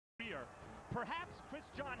perhaps Chris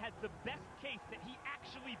John has the best case that he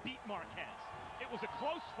actually beat Marquez. It was a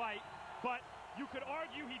close fight, but you could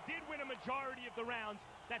argue he did win a majority of the rounds.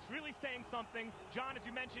 That's really saying something. John, as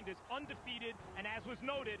you mentioned, is undefeated, and as was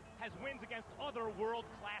noted, has wins against other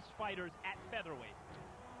world-class fighters at featherweight.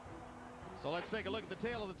 So let's take a look at the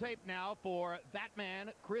tail of the tape now for that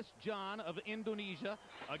man, Chris John of Indonesia,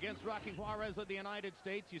 against Rocky Juarez of the United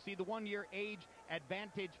States. You see the one-year age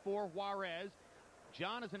advantage for Juarez.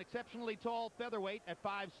 John is an exceptionally tall featherweight at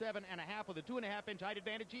 5'7.5" with a 2.5-inch height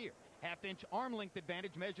advantage here. Half-inch arm length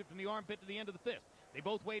advantage measured from the armpit to the end of the fist. They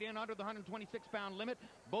both weighed in under the 126-pound limit.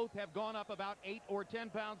 Both have gone up about 8 or 10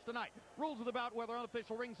 pounds tonight. Rules of the bout, whether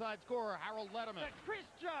unofficial ringside scorer Harold Letterman. The Chris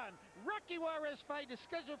John Rocky Juarez fight is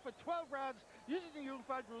scheduled for 12 rounds using the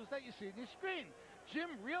unified rules that you see on your screen.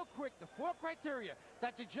 Jim, real quick, the 4 criteria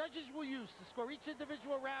that the judges will use to score each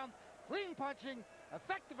individual round: clean punching,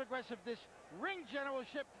 effective aggressiveness, ring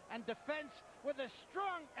generalship, and defense, with a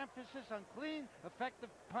strong emphasis on clean, effective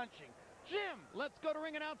punching. Jim. Let's go to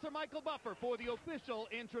ring announcer Michael Buffer for the official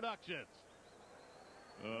introductions.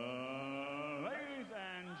 Ladies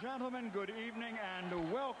and gentlemen, good evening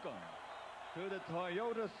and welcome to the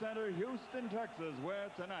Toyota Center, Houston, Texas, where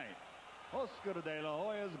tonight Oscar de la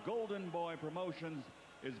Hoya's Golden Boy Promotions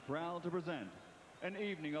is proud to present an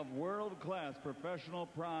evening of world-class professional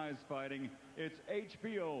prize fighting. It's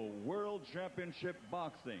HBO World Championship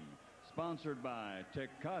Boxing, sponsored by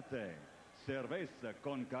Tecate, Cerveza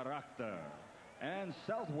con Carácter, and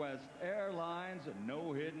Southwest Airlines,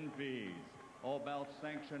 no hidden fees. All bouts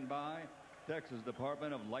sanctioned by Texas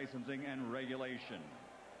Department of Licensing and Regulation.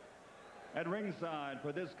 At ringside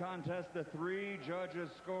for this contest, the 3 judges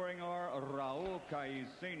scoring are Raul Caiz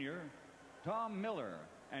Sr., Tom Miller,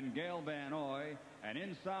 and Gail Van Oy. And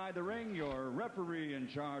inside the ring, your referee in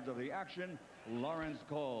charge of the action, Lawrence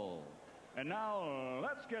Cole. And now,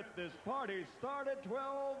 let's get this party started.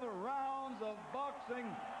 12 rounds of boxing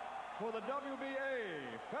for the WBA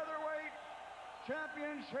Featherweight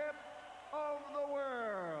Championship of the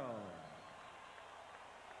World.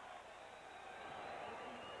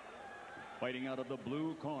 Fighting out of the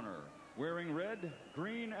blue corner, wearing red,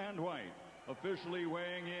 green, and white, officially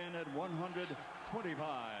weighing in at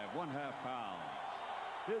 125 1/2 pounds.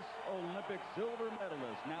 This Olympic silver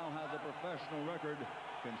medalist now has a professional record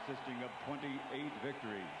consisting of 28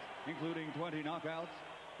 victories, including 20 knockouts,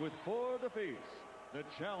 with 4 defeats. The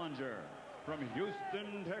challenger from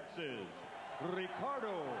Houston, Texas,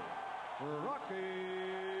 Ricardo Rocky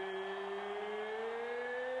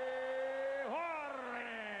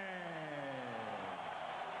Juarez.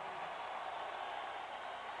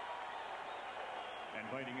 And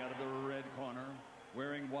fighting out of the red corner,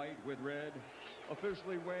 wearing white with red,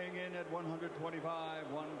 officially weighing in at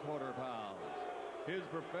 125 1/4 pounds. His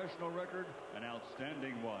professional record, an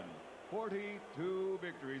outstanding one. 42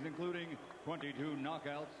 victories, including 22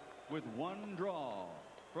 knockouts, with 1 draw.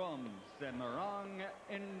 From Semarang,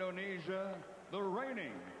 Indonesia, the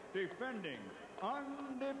reigning, defending,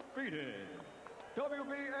 undefeated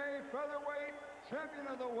WBA Featherweight Champion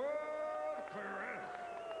of the World, Chris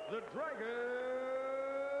the Dragon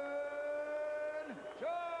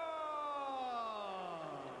John.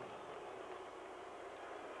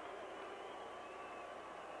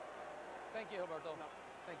 Thank you, Gilberto. No.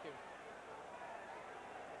 Thank you.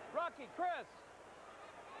 Rocky, Chris.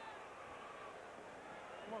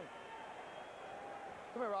 Come on.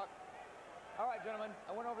 Come here, Rock. All right, gentlemen.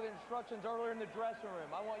 I went over the instructions earlier in the dressing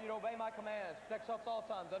room. I want you to obey my commands. Protect yourselves all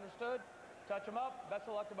times. Understood? Touch them up. Best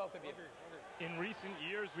of luck to both of you. In recent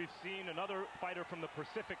years, we've seen another fighter from the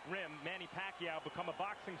Pacific Rim, Manny Pacquiao, become a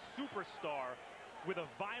boxing superstar with a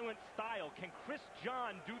violent style. Can Chris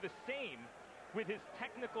John do the same with his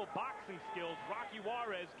technical boxing skills? Rocky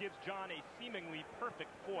Juarez gives John a seemingly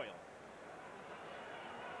perfect foil.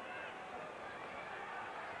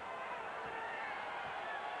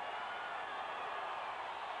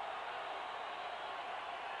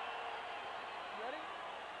 Ready?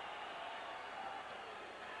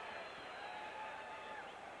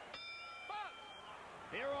 Box!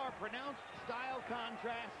 There are pronounced style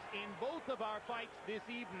contrasts in both of our fights this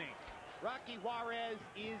evening. Rocky Juarez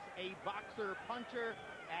is a boxer puncher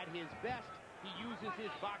at his best. He uses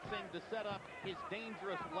his boxing to set up his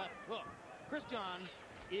dangerous left hook. Chris John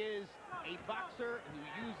is a boxer who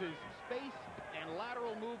uses space and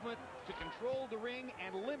lateral movement to control the ring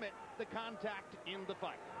and limit the contact in the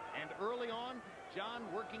fight. And early on, John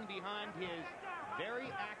working behind his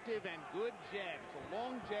very active and good jab. It's a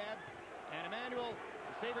long jab. And Emmanuel,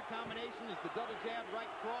 his favorite combination is the double jab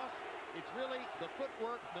right cross. It's really the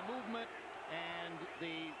footwork, the movement, and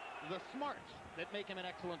the smarts that make him an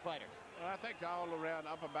excellent fighter. Well, I think the all-around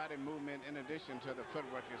upper body movement, in addition to the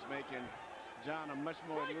footwork, is making John a much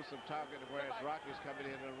more elusive target, whereas Rocky's coming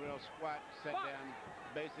in a real squat, set down,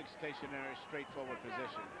 basic, stationary, straightforward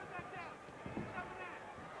position.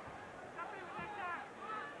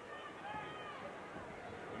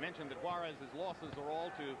 We mentioned that Juarez's losses are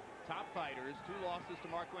all to top fighters. 2 losses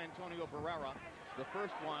to Marco Antonio Barrera. The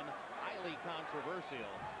first one highly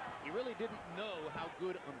controversial. He really didn't know how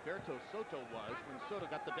good Humberto Soto was when Soto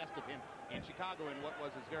got the best of him in Chicago in what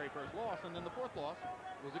was his very first loss. And then the 4th loss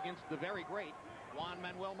was against the very great Juan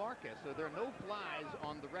Manuel Marquez. So there are no flies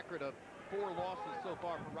on the record of 4 losses so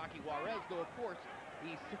far for Rocky Juarez, though, of course,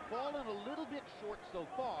 he's fallen a little bit short so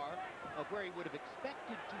far of where he would have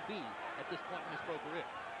expected to be at this point in his pro career.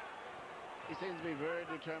 He seems to be very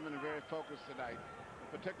determined and very focused tonight,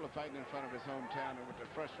 particularly fighting in front of his hometown, and with the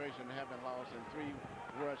frustration of having lost in 3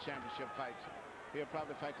 World Championship fights. He'll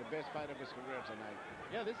probably fight the best fight of his career tonight.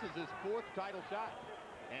 Yeah, this is his 4th title shot.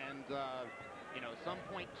 And, you know, some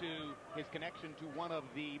point to his connection to one of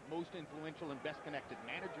the most influential and best connected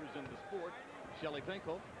managers in the sport, Shelley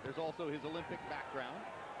Finkel. There's also his Olympic background.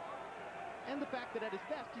 And the fact that at his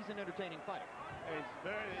best, he's an entertaining fighter.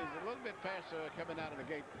 He's a little bit faster coming out of the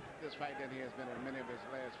gate this fight than he has been in many of his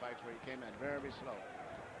last fights, where he came out very slow.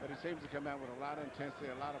 But he seems to come out with a lot of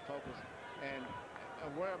intensity, a lot of focus, and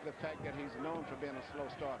aware of the fact that he's known for being a slow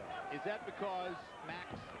starter. Is that because, Max,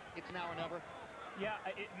 it's now or never? Yeah,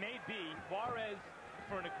 it may be. Juarez,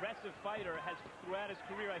 for an aggressive fighter, has throughout his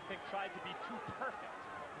career, I think, tried to be too perfect,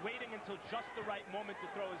 waiting until just the right moment to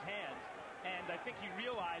throw his hands. And I think he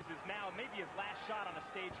realizes now, maybe his last shot on a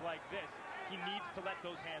stage like this, he needs to let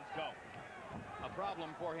those hands go. A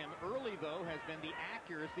problem for him early, though, has been the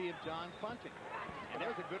accuracy of John's punching. And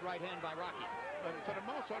there's a good right hand by Rocky. But for the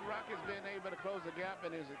most part, Rocky's been able to close the gap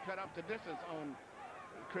and is cut off the distance on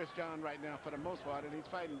Chris John right now for the most part. And he's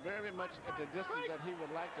fighting very much at the distance that he would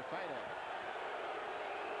like to fight at.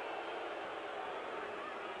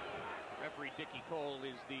 Referee Dickie Cole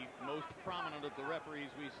is the most prominent of the referees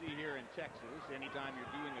we see here in Texas. Anytime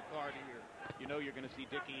you're doing a card here, you know you're going to see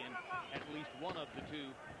Dickie in at least one of the 2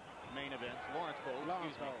 main events. Lawrence Cole.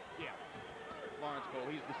 Yeah. Lawrence Cole.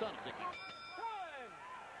 He's the son of Dickie.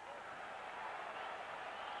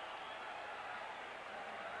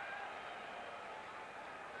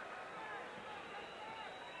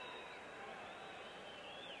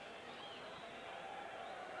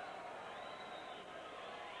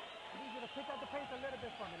 Pick up the pace a little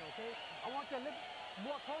bit for me, okay? I want you a little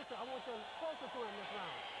more closer. I want you closer to him this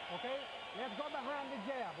round, okay? Let's go behind the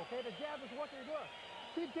jab, okay? The jab is working good.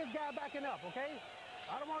 Keep this guy backing up, okay?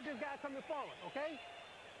 I don't want this guy coming forward, okay?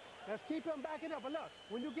 Let's keep him backing up. But look,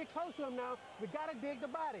 when you get close to him now, we got to dig the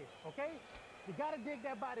body, okay? You got to dig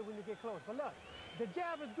that body when you get close. But look, the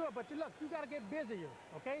jab is good, but look, you got to get busier,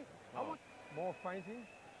 okay? I want more feinting,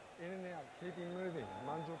 in and out, keep him moving,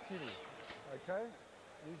 manjo kiri, okay?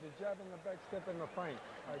 Use the jab and the back step and the feint,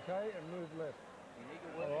 okay, and move left.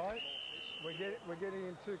 All right, we're getting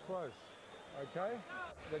in too close, okay?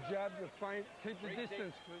 The jab, the feint, keep the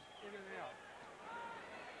distance, Chris, in and out.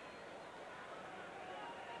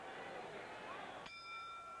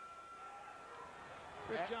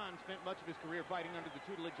 Chris John spent much of his career fighting under the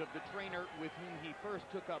tutelage of the trainer with whom he first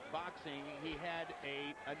took up boxing. He had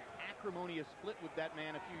an acrimonious split with that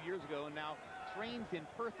man a few years ago, and now trains in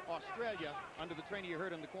Perth, Australia, under the trainer you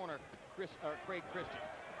heard in the corner, Craig Christian.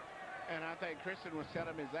 And I think Christian was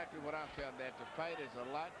telling him exactly what I felt, that the fight is a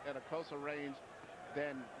lot at a closer range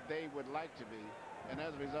than they would like to be. And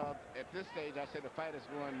as a result, at this stage, I say the fight is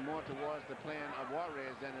going more towards the plan of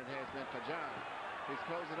Juarez than it has been for John. He's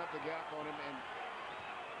closing up the gap on him, and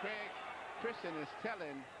Christian is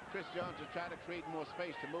telling Chris John to try to create more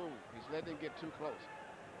space to move. He's letting him get too close.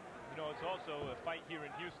 You know, it's also a fight here in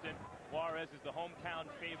Houston. Juarez is the hometown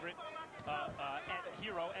favorite, and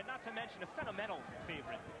hero, and not to mention a sentimental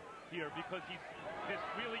favorite here, because he's this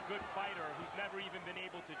really good fighter who's never even been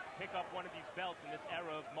able to pick up one of these belts in this era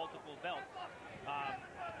of multiple belts.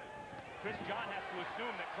 Chris John has to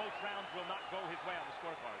assume that close rounds will not go his way on the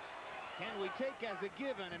scorecards. Can we take as a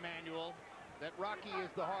given, Emmanuel, that Rocky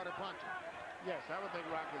is the harder puncher? Yes, I would think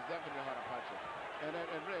Rocky is definitely the harder puncher. And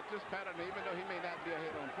at this pattern, even though he may not be a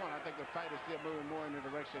hit-on point, I think the fight is still moving more in the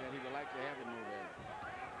direction that he would like to have it move in.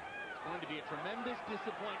 It's going to be a tremendous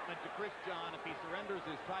disappointment to Chris John if he surrenders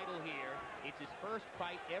his title here. It's his first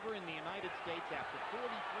fight ever in the United States after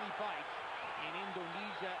 43 fights in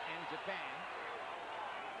Indonesia and Japan.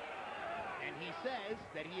 And he says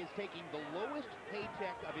that he is taking the lowest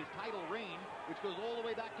paycheck of his title reign, which goes all the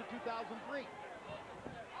way back to 2003.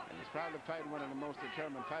 And he's probably fighting one of the most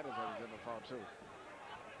determined fighters that he's ever fought, too.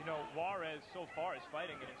 You know, Juarez so far is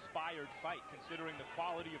fighting an inspired fight, considering the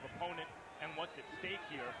quality of opponent and what's at stake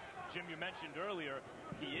here. Jim, you mentioned earlier,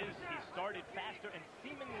 he started faster and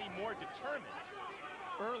seemingly more determined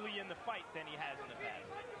early in the fight than he has in the past.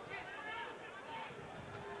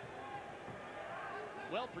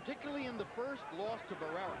 Well, particularly in the first loss to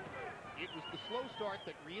Barrera, it was the slow start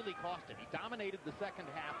that really cost him. He dominated the second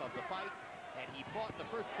half of the fight, and he fought the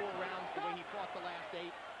first 4 rounds the way he fought the last 8.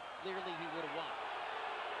 Clearly, he would have won.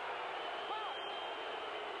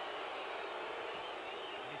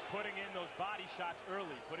 He's putting in those body shots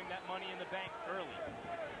early, putting that money in the bank early.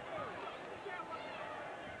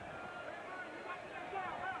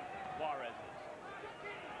 Juarez.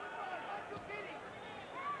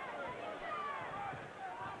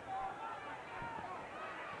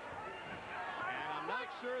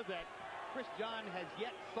 Sure that Chris John has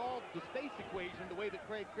yet solved the space equation the way that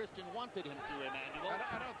Craig Christian wanted him to, Emmanuel.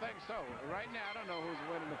 I don't think so. Right now, I don't know who's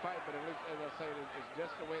winning the fight, but as I say, it's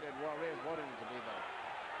just the way that Juarez wanted it to be, though.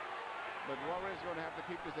 But Juarez is going to have to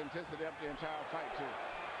keep this intensity up the entire fight, too.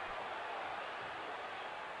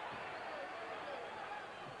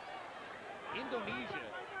 Indonesia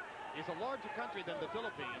is a larger country than the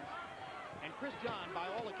Philippines, and Chris John, by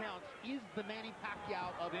all accounts, is the Manny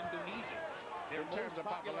Pacquiao of Indonesia. In terms of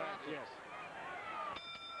popularity, yes.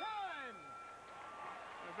 Time!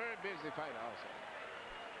 A very busy fighter also.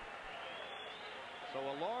 So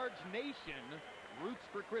a large nation roots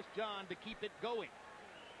for Chris John to keep it going.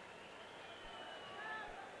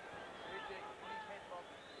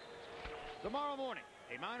 Tomorrow morning,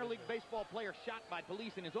 a minor league baseball player shot by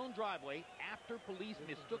police in his own driveway after police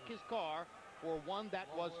mistook his car for one that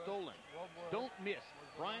was stolen. Don't miss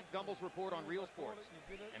Bryant Gumbel's report on Real Sports.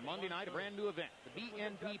 And Monday night, a brand new event, the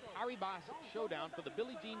BNP Paribas Showdown for the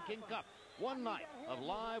Billie Jean King Cup. One night of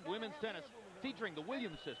live women's tennis featuring the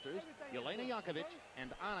Williams sisters, Jelena Jankovic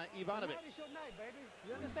and Ana Ivanovic. Tonight is your night, baby.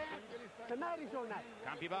 You understand? Tonight is your night.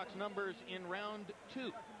 CompuBox numbers in round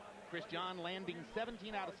 2. Chris John landing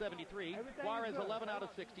 17 out of 73, Juarez 11 out of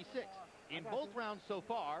 66. In both rounds so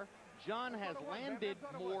far, John has landed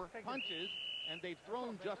more punches, and they've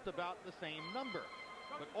thrown just about the same number.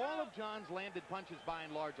 But all of John's landed punches, by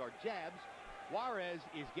and large, are jabs. Juarez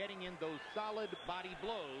is getting in those solid body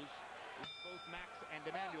blows, which both Max and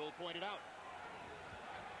Emmanuel pointed out.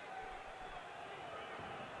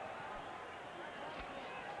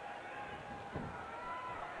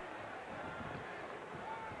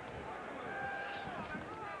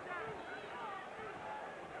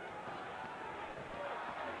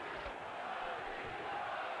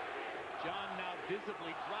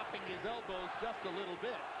 Visibly dropping his elbows just a little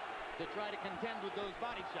bit to try to contend with those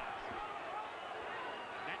body shots.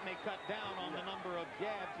 That may cut down on the number of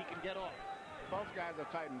jabs he can get off. Both guys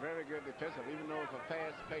are fighting very good defensive, even though it's a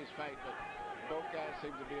fast-paced fight, but both guys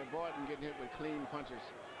seem to be avoiding getting hit with clean punches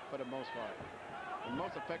for the most part. The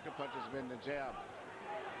most effective punch has been the jab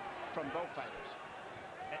from both fighters.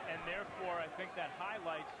 And therefore, I think that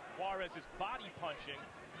highlights Juarez's body punching,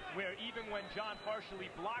 where even when John partially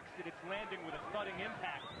blocks it, it's landing with a thudding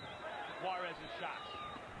impact. Juarez's shots.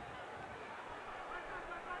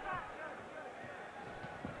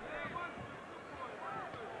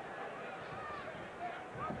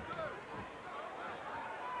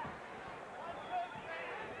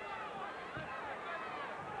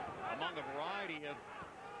 Among a variety of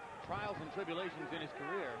trials and tribulations in his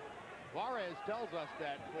career, Juarez tells us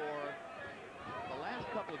that for the last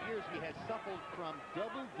couple of years, he has suffered from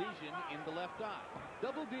double vision in the left eye.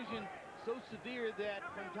 Double vision so severe that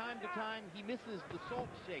from time to time he misses the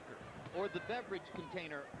salt shaker or the beverage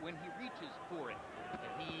container when he reaches for it.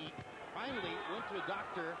 And he finally went to a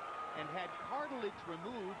doctor and had cartilage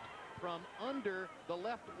removed from under the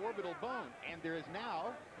left orbital bone. And there is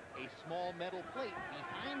now a small metal plate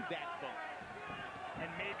behind that bone. And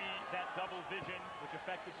maybe that double vision, which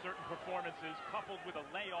affected certain performances, coupled with a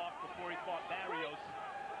layoff before he fought Barrios,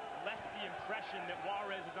 left the impression that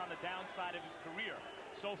Juarez is on the downside of his career.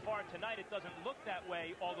 So far tonight, it doesn't look that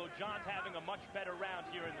way, although John's having a much better round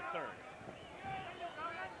here in the third.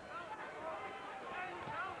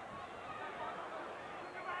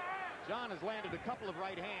 John has landed a couple of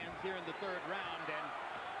right hands here in the third round, and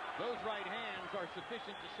those right hands are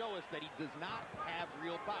sufficient to show us that he does not have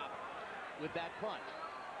real pop with that punch.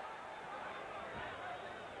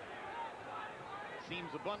 Seems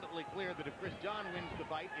abundantly clear that if Chris John wins the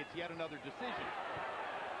fight, it's yet another decision.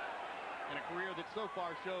 In a career that so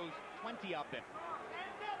far shows 20 out there.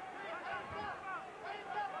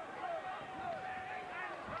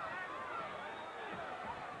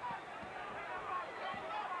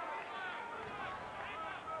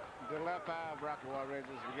 The left eye of Rocky Juarez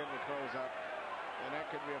is beginning to close up. And that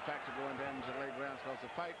could be a factor going down into the late rounds, because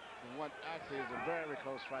the fight, from what I see, is a very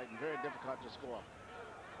close fight and very difficult to score.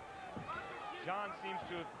 John seems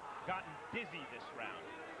to have gotten busy this round.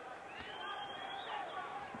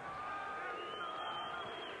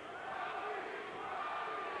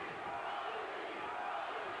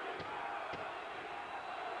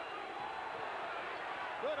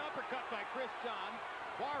 Good uppercut by Chris John.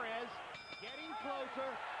 Juarez getting closer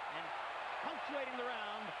and punctuating the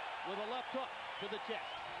round with a left hook to the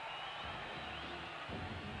chest.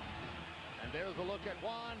 And there's a look at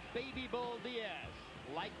Juan Baby Bull Diaz.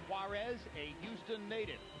 Like Juarez, a Houston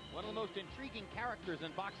native. One of the most intriguing characters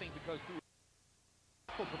in boxing, because through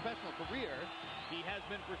his professional career, he has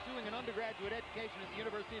been pursuing an undergraduate education at the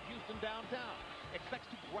University of Houston downtown.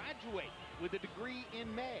 Expects to graduate with a degree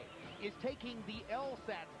in May. Is taking the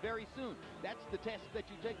LSATs very soon. That's the test that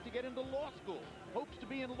you take to get into law school. Hopes to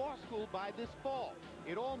be in law school by this fall.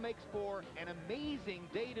 It all makes for an amazing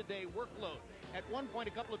day-to-day workload. At one point,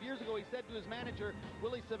 a couple of years ago, he said to his manager,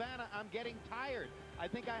 Willie Savannah, I'm getting tired. I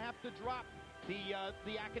think I have to drop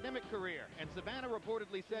the academic career. And Savannah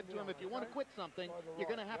reportedly said to him, if you want to quit something, you're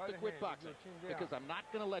going to have to quit boxing, because I'm not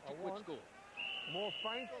going to let you quit school. More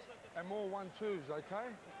feints and more 1-2s, okay?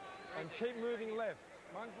 And keep moving left.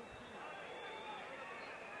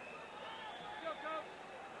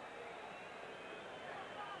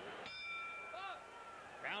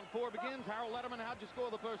 Round 4 begins. Harold Letterman, how'd you score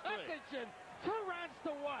the first 3? Atkinson, 2 rounds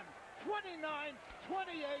to 1.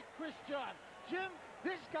 29-28, Chris John. Jim,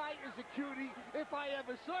 this guy is a cutie if I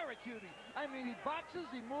ever saw a cutie. I mean, he boxes,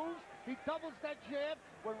 he moves, he doubles that jab.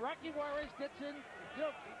 When Rocky Juarez gets in,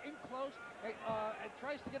 in close, and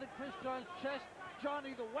tries to get at Chris John's chest, John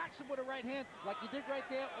either whacks him with a right hand, like he did right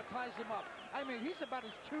there, or ties him up. I mean, he's about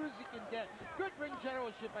as cute as he can get. Good ring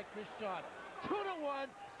generalship by Chris John. 2-1,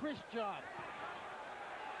 Chris John.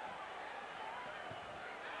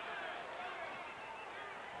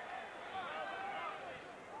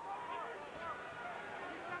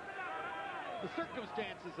 The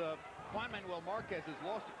circumstances of Juan Manuel Marquez's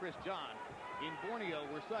loss to Chris John in Borneo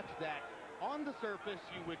were such that on the surface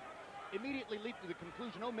you would immediately leap to the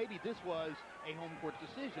conclusion, oh, maybe this was a home court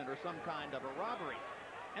decision or some kind of a robbery.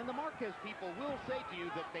 And the Marquez people will say to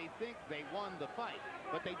you that they think they won the fight,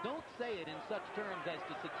 but they don't say it in such terms as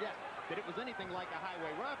to suggest that it was anything like a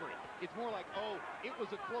highway robbery. It's more like, oh, it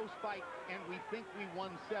was a close fight and we think we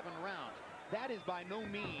won 7 rounds. That is by no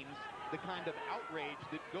means the kind of outrage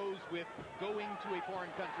that goes with going to a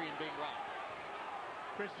foreign country and being robbed.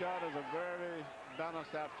 Chris John is a very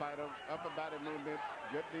down-on-south fighter, upper body movement,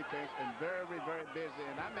 good defense, and very busy.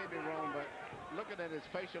 And I may be wrong, but looking at his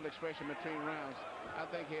facial expression between rounds, I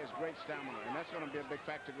think he has great stamina, and that's going to be a big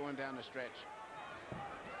factor going down the stretch.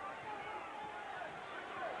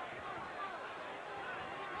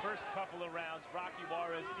 First couple of rounds, Rocky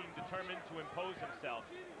Juarez seemed determined to impose himself.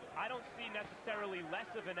 I don't see necessarily less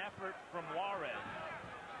of an effort from Juarez,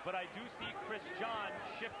 but I do see Chris John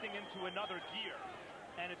shifting into another gear.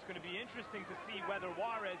 And it's going to be interesting to see whether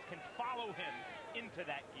Juarez can follow him into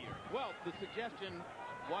that gear. Well, the suggestion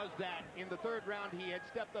was that in the 3rd round he had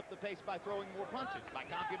stepped up the pace by throwing more punches. By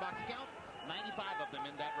CompuBox count, 95 of them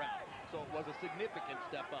in that round. So it was a significant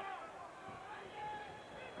step up.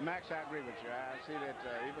 Max, I agree with you. I see that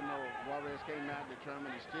even though Juarez came out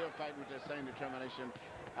determined, he's still fighting with that same determination.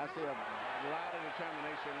 I see a lot of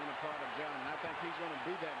determination on the part of John, and I think he's going to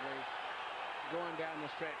be that way going down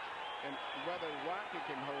the stretch. And whether Rocky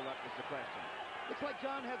can hold up is the question. Looks like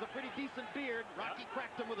John has a pretty decent beard. Rocky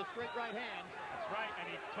cracked him with a straight right hand. That's right, and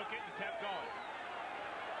he took it and kept going.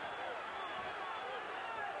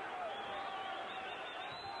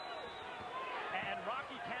 And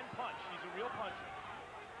Rocky can punch. He's a real puncher.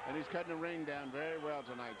 And he's cutting the ring down very well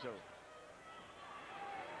tonight, too.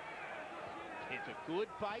 It's a good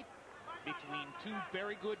fight between 2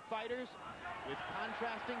 very good fighters with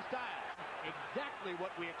contrasting styles. Exactly what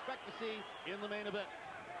we expect to see in the main event.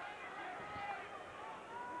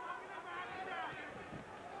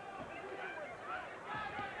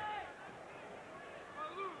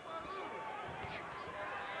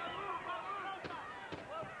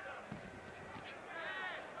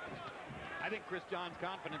 I think Chris John's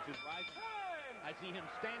confidence is rising. I see him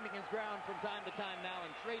standing his ground from time to time now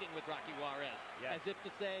and trading with Rocky Juarez, as if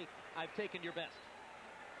to say, I've taken your best.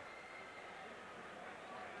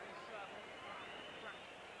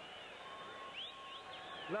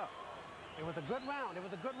 Look, it was a good round. It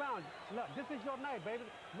was a good round. Look, this is your night, baby.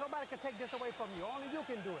 Nobody can take this away from you. Only you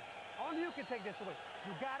can do it. Only you can take this away.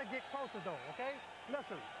 You got to get closer, though, okay?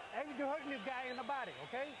 Listen, you're hurting this guy in the body,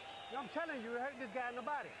 okay? I'm telling you, you're hurting this guy in the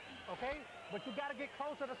body, okay? But you got to get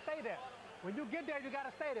closer to stay there. When you get there, you got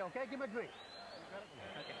to stay there, okay? Give me a drink.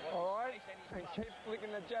 All right? And keep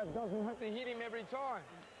flicking the jab. Doesn't have to hit him every time.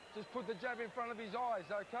 Just put the jab in front of his eyes,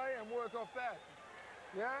 okay? And work off that.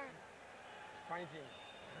 Yeah? Fainting.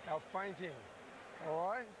 Now fainting.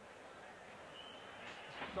 All right?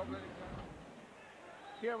 Stop letting go.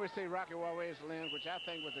 Here we see Rocky Juarez land, which I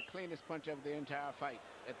think was the cleanest punch of the entire fight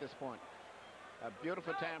at this point. A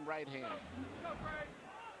beautiful time right hand. Top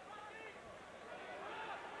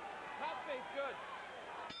face, good.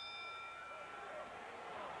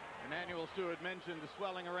 Emanuel Stewart mentioned the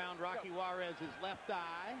swelling around Rocky Juarez's left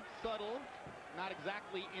eye. Subtle, not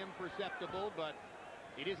exactly imperceptible, but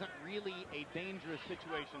it isn't really a dangerous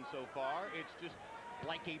situation so far. It's just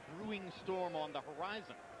like a brewing storm on the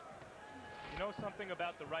horizon. You know something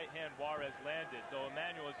about the right hand Juarez landed, though,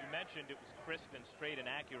 Emanuel, as you mentioned, it was crisp and straight and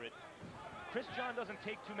accurate. Chris John doesn't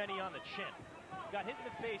take too many on the chin. He got hit in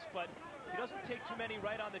the face, but he doesn't take too many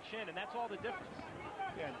right on the chin, and that's all the difference.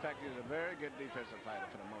 Yeah, in fact, he's a very good defensive fighter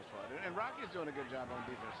for the most part. And Rocky's doing a good job on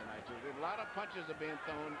defense tonight, too. A lot of punches are being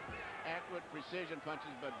thrown, accurate, precision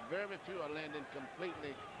punches, but very few are landing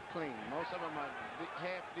completely clean. Most of them are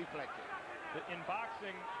half deflected. In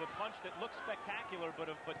boxing, the punch that looks spectacular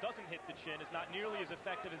but doesn't hit the chin is not nearly as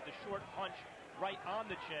effective as the short punch right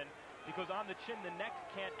on the chin, because on the chin, the neck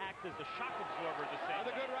can't act as a shock absorber the same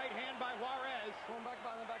way. Another good right hand by Juarez. Going back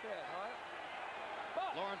behind the back of the head, all right?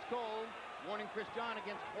 Lawrence Cole warning Chris John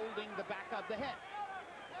against holding the back of the head.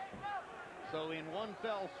 So in one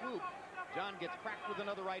fell swoop, John gets cracked with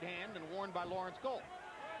another right hand and warned by Lawrence Cole.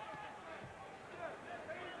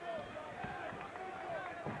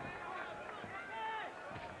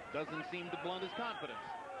 Doesn't seem to blunt his confidence.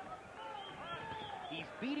 He's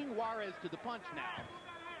beating Juarez to the punch now.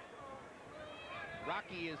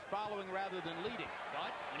 Rocky is following rather than leading,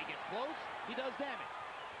 but when he gets close, he does damage.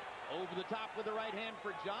 Over the top with the right hand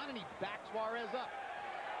for John, and he backs Juarez up.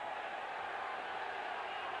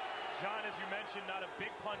 John, as you mentioned, not a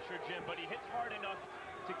big puncher, Jim, but he hits hard enough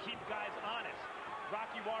to keep guys honest.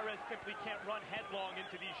 Rocky Juarez simply can't run headlong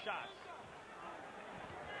into these shots.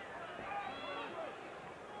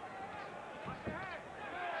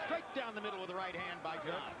 Straight down the middle with the right hand by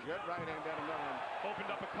John. Good right hand down the middle. Opened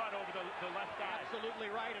up a cut over the left eye. Absolutely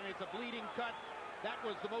right, and it's a bleeding cut. That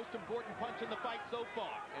was the most important punch in the fight so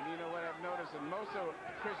far. And you know what I've noticed? And most of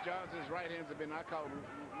Chris Johnson's right hands have been, I call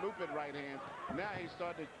looped right hands. Now he's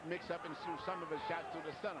starting to mix up and shoot some of his shots to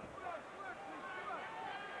the center.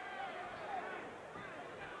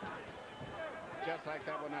 Just like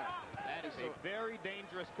that one out. That is a very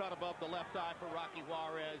dangerous cut above the left eye for Rocky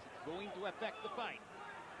Juarez. It's going to affect the fight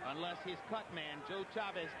unless his cut man, Joe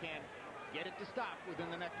Chavez, can get it to stop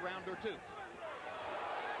within the next round or two.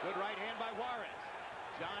 Good right hand by Juarez.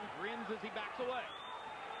 John grins as he backs away.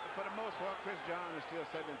 For the most part, Chris John is still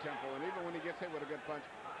setting tempo, and even when he gets hit with a good punch,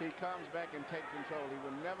 he comes back and takes control. He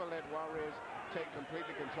will never let Juarez take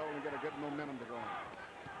completely control and get a good momentum to go on.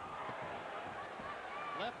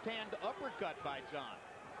 Left hand uppercut by John.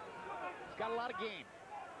 He's got a lot of game.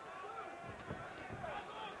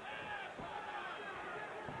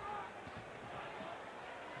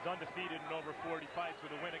 He's undefeated in over 40 fights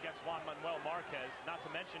with a win against Juan Manuel Marquez, not to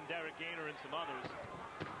mention Derek Gainer and some others.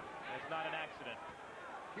 And it's not an accident.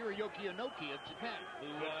 Hiroyuki Inoki of Japan, who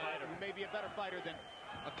may be a better fighter than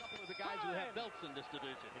a couple of the guys who have belts in this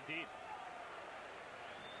division. Indeed.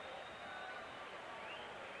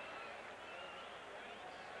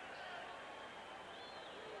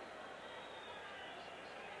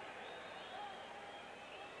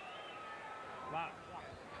 Wow.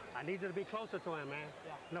 I need you to be closer to him, man.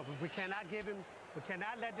 Yeah. No, we cannot give him, we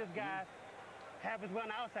cannot let this guy have his run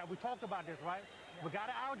outside. We talked about this, right? Yeah. We got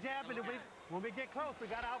to out jab, and when we get close, we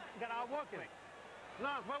got to outwork it.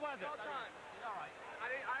 Lawrence, where was it? All right.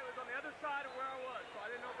 I was on the other side of where I was, so I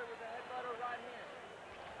didn't know if it was a headbutt or right hand.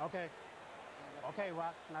 Okay. Okay,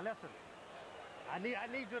 Rock. Now listen. I need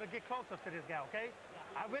you to get closer to this guy, okay?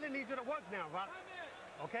 I really need you to work now, Rock.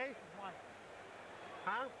 Okay?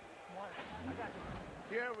 Huh? I got you.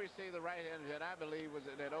 Here we see the right hand that I believe was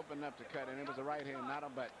that opened up the cut, and it was a right hand, not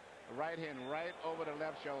a butt. A right hand right over the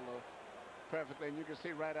left shoulder perfectly, and you can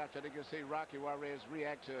see right after that, you can see Rocky Juarez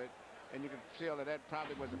react to it, and you can feel that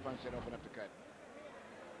probably was the punch that opened up the cut.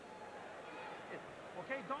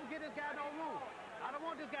 Okay, don't get this guy no room. I don't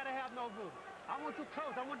want this guy to have no room. I want you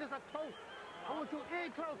close. I want this up close. I want you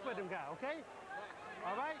in close with him, guy, okay?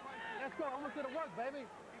 All right? Let's go. I want you to work, baby.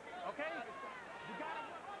 Okay? You got to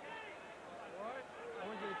work. All right? I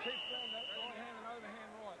want you to keep down that right hand and other hand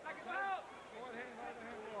right. Okay? Right hand, other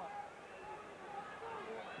hand right.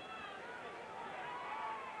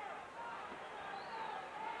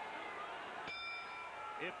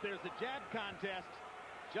 If there's a jab contest,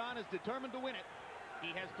 John is determined to win it. He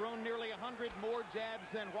has thrown nearly 100 more jabs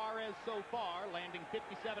than Juarez so far, landing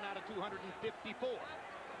 57 out of 254.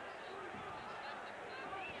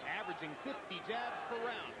 Averaging 50 jabs per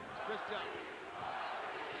round. Chris John.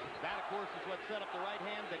 That, of course, is what set up the right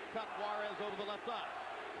hand that cut Juarez over the left eye.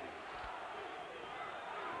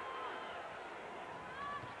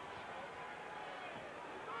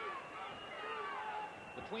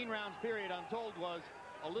 Between rounds period, I'm told, was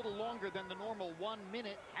a little longer than the normal 1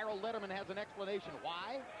 minute. Harold Letterman has an explanation.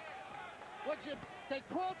 Why? Well, Jim, they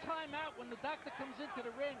call timeout when the doctor comes into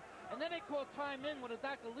the ring, and then they call time in when the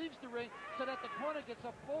doctor leaves the ring so that the corner gets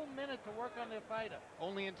a full minute to work on their fighter.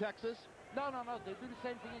 Only in Texas? No. They do the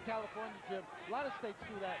same thing in California, Jim. A lot of states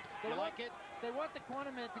do that. You like it? They want the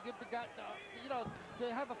cornerman to give the guy, to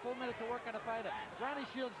have a full minute to work on a fighter. Ronnie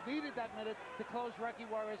Shields needed that minute to close Rocky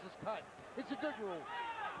Juarez's cut. It's a good rule.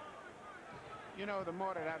 You know, the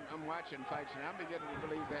more that I'm watching fights, and I'm beginning to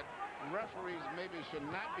believe that referees maybe should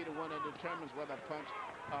not be the one that determines whether a punch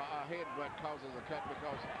or headbutt causes a cut,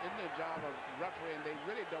 because in their job of refereeing, they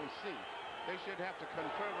really don't see. They should have to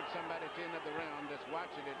confer with somebody at the end of the round that's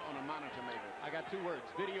watching it on a monitor maybe. I got 2 words: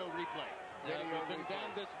 video replay. We've been down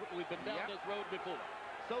this road before.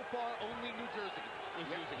 So far, only New Jersey is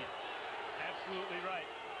using it. Absolutely right.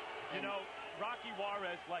 You know, Rocky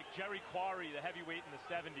Juarez, like Jerry Quarry, the heavyweight in the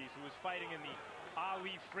 70s, who was fighting in the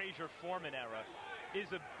Ali, Frazier, Foreman era, is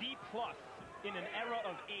a B+ in an era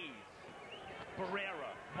of A's,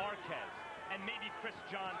 Barrera, Marquez, and maybe Chris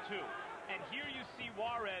John too. And here you see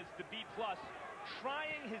Juarez, the B+,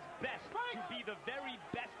 trying his best to be the very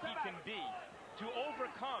best he can be to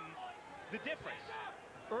overcome the difference.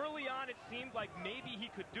 Early on, it seemed like maybe he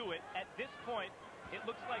could do it. At this point, it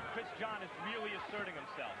looks like Chris John is really asserting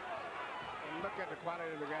himself. And look at the quality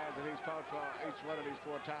of the guys that he's fought for each one of these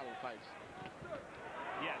 4 title fights.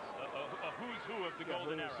 Yes, a who's who of the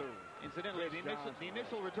golden era. Incidentally, the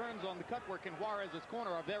initial returns on the cut work in Juarez's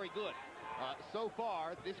corner are very good. So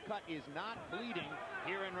far, this cut is not bleeding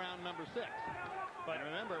here in round number 6. But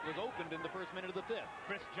remember, it was opened in the first minute of the 5th.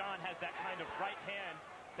 Chris John has that kind of right hand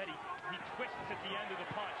that he twists at the end of the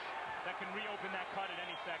punch that can reopen that cut at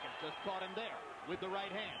any second. Just caught him there with the right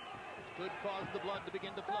hand. Could cause the blood to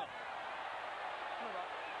begin to flow.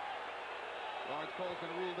 Lawrence Colson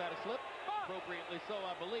ruled that a slip. Appropriately so,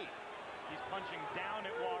 I believe. He's punching down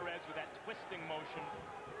at Juarez with that twisting motion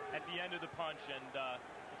at the end of the punch, and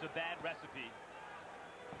it's a bad recipe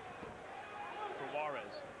for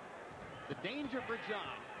Juarez. The danger for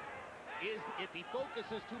John is if he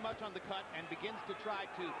focuses too much on the cut and begins to try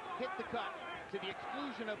to hit the cut to the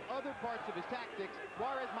exclusion of other parts of his tactics,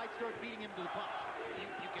 Juarez might start beating him to the punch.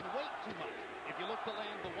 You can wait too much if you look to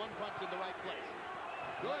land the one punch in the right place.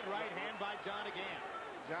 Good right hand by John again.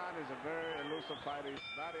 John is a very elusive fighter. His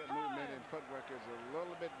body movement and footwork is a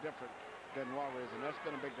little bit different than Juarez, and that's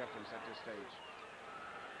been a big difference at this stage.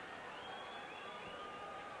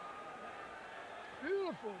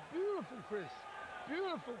 Beautiful, beautiful, Chris.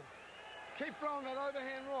 Beautiful. Keep throwing that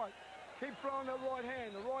overhand right. Keep throwing that right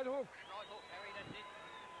hand, the right hook. Right hook, Harry, that's it.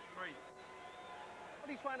 3.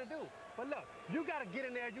 What he's trying to do. But look, you got to get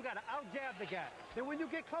in there. You got to out-jab the guy. Then when you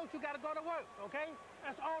get close, you got to go to work, okay?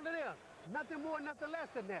 That's all it is. Nothing more, nothing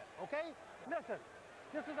less than that, okay? Listen,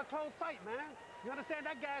 this is a close fight, man. You understand?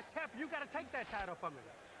 That guy's tough. You got to take that title from him,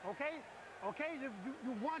 okay? Okay?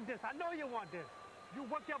 You want this. I know you want this. You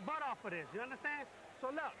work your butt off for this. You understand?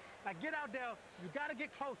 So look, now get out there. You got to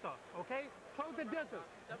get closer, okay? Close the distance.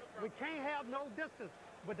 We can't have no distance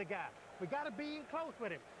with the guy. We got to be in close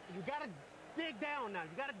with him. You got to dig down now.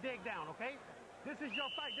 You got to dig down, okay? This is your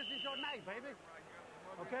fight. This is your night, baby.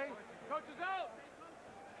 Okay? Coach is out.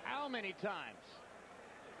 How many times,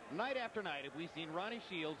 night after night, have we seen Ronnie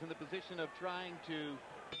Shields in the position of trying to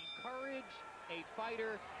encourage a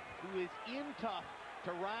fighter who is in tough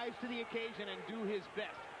to rise to the occasion and do his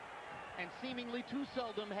best? And seemingly too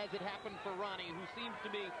seldom has it happened for Ronnie, who seems to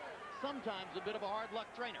be sometimes a bit of a hard luck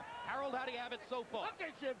trainer. Harold, how do you have it so far? Okay,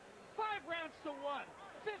 Jim. 5 rounds to 1.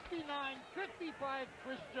 59-55,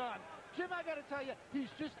 Chris John. Jim, I got to tell you,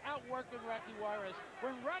 he's just outworking Rocky Juarez.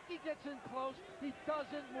 When Rocky gets in close, he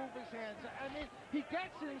doesn't move his hands. I mean, he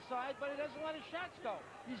gets inside, but he doesn't let his shots go.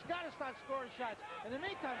 He's got to start scoring shots. In the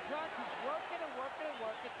meantime, John keeps working and working and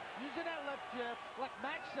working, using that left jab, like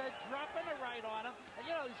Max said, dropping the right on him. And,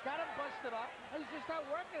 you know, he's got him busted up, and he's just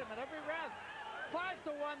outworking him in every round.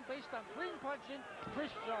 5-1 based on clean punching,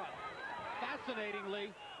 Chris John.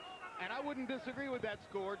 Fascinatingly, and I wouldn't disagree with that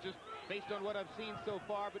score just based on what I've seen so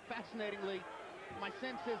far, but fascinatingly, my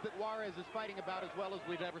sense is that Juarez is fighting about as well as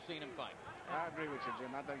we've ever seen him fight. I agree with you,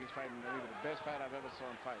 Jim. I think he's fighting maybe the best fight I've ever saw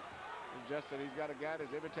him fight. It's just that he's got a guy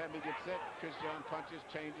that every time he gets set, Chris John punches,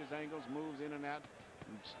 changes angles, moves in and out.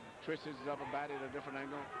 twists his upper body at a different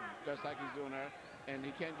angle, just like he's doing there, and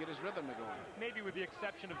he can't get his rhythm to go. Maybe with the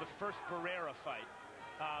exception of the first Barrera fight.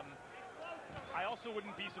 I also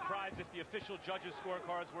wouldn't be surprised if the official judges'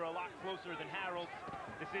 scorecards were a lot closer than Harold's.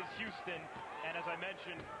 This is Houston, and as I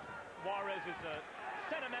mentioned, Juarez is a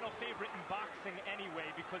sentimental favorite in boxing anyway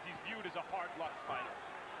because he's viewed as a hard luck fighter.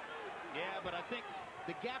 Yeah, but I think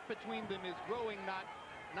the gap between them is growing, not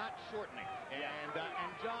shortening.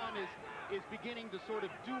 And John is beginning to sort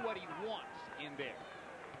of do what he wants in there.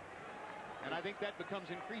 And I think that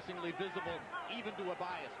becomes increasingly visible even to a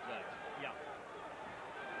biased judge. Yeah.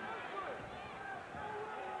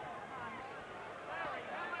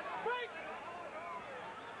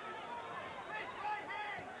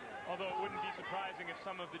 Although it wouldn't be surprising if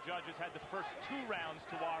some of the judges had the first 2 rounds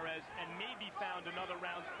to Juarez and maybe found another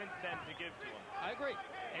round since then to give to him. I agree.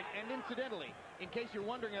 And incidentally, in case you're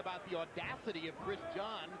wondering about the audacity of Chris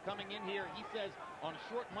John coming in here, he says on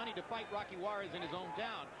short money to fight Rocky Juarez in his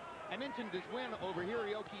hometown. I mentioned his win over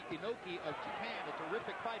Hiroki Inoki of Japan, a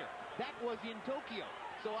terrific fighter. That was in Tokyo.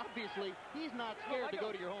 So obviously, he's not scared to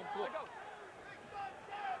go to your home floor.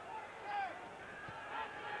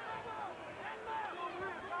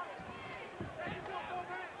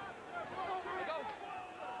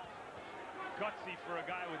 Gutsy for a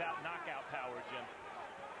guy without knockout power, Jim.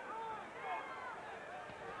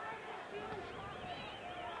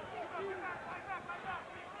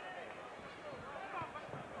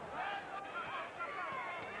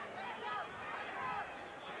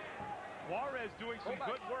 Juarez doing some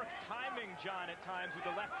good work timing John at times with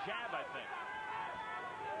the left jab, I think.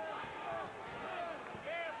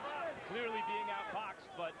 Clearly being outboxed,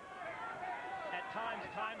 but at times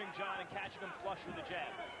timing John and catching him flush with the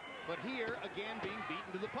jab. But here, again, being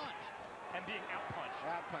beaten to the punch. And being outpunched.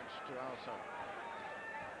 Outpunched, too, also.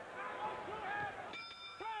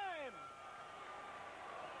 Time!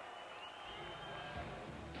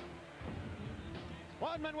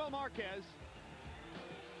 Juan Manuel Marquez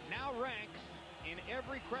now ranks in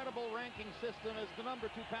every credible ranking system as the #2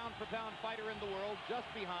 pound-for-pound fighter in the world, just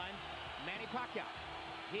behind Manny Pacquiao.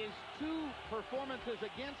 His 2 performances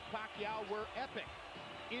against Pacquiao were epic.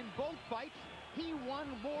 In both fights, he won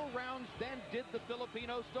more rounds than did the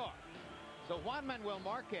Filipino star. So Juan Manuel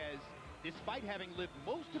Marquez, despite having lived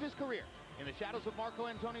most of his career in the shadows of Marco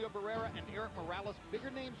Antonio Barrera and Eric Morales, bigger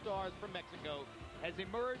name stars from Mexico, has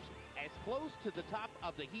emerged as close to the top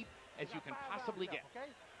of the heap as you can possibly get. Okay?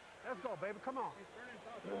 Let's go, baby. Come on.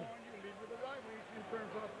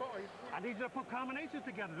 I need you to put combinations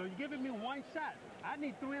together, though. You're giving me 1 shot. I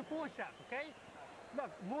need 3 and 4 shots, okay?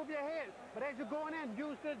 Look, move your head. But as you're going in,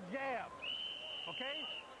 use the jab. Okay?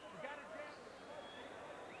 You got a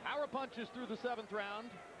jab. Power punches through the 7th round.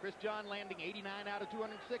 Chris John landing 89 out of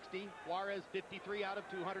 260. Juarez 53 out of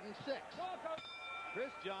 206.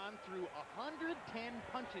 Chris John threw 110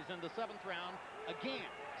 punches in the 7th round. Again,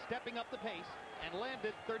 stepping up the pace and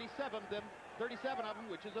landed 37 of them,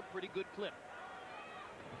 which is a pretty good clip.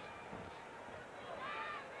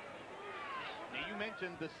 Now, you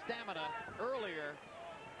mentioned the stamina earlier,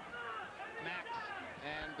 Max,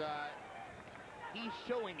 and he's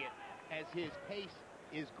showing it as his pace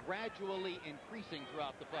is gradually increasing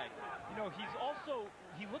throughout the fight. You know,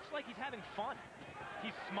 he looks like he's having fun.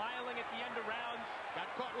 He's smiling at the end of rounds. Got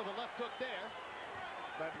caught with a left hook there.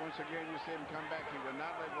 But once again, you see him come back. He will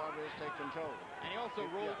not let Juarez take control. And he also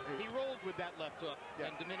rolled with that left hook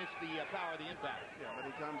and diminished the power of the impact. Yeah, but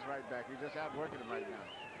he comes right back. He's just outworking him right now.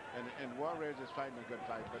 And Juarez is fighting a good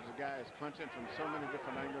fight, but the guy is punching from so many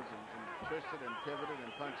different angles and twisted and pivoted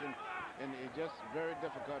and punching, and it's just very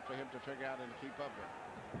difficult for him to figure out and keep up with.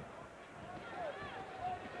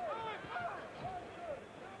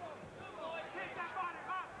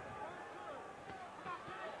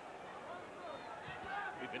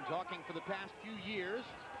 We've been talking for the past few years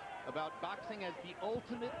about boxing as the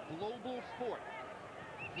ultimate global sport.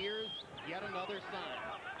 Here's yet another sign.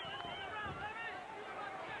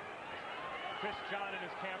 Chris John and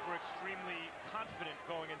his camp were extremely confident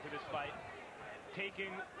going into this fight,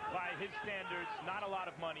 taking, by his standards, not a lot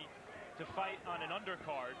of money to fight on an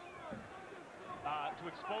undercard, to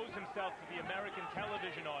expose himself to the American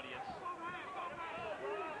television audience.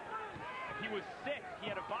 He was sick. He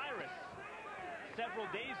had a virus several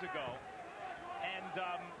days ago, and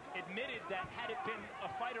admitted that had it been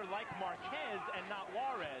a fighter like Marquez and not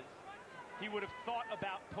Juarez, he would have thought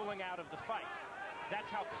about pulling out of the fight. That's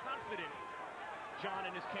how confident John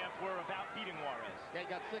and his camp were about beating Juarez. Yeah, he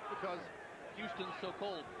got sick because Houston's so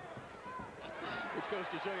cold, which goes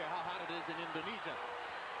to show you how hot it is in Indonesia.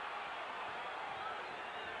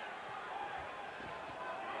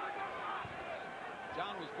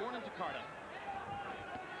 John was born in Jakarta,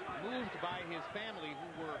 moved by his family, who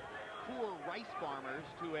were poor rice farmers,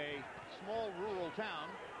 to a small rural town.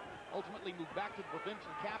 Ultimately moved back to the provincial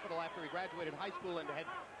capital after he graduated high school and had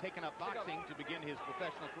taken up boxing to begin his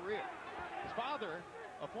professional career. His father,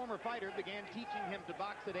 a former fighter, began teaching him to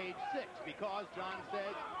box at age 6 because, John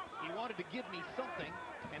said, he wanted to give me something,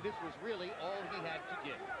 and this was really all he had to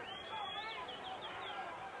give.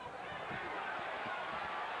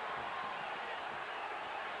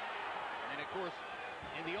 And of course,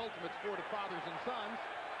 in the ultimate sport of fathers and sons,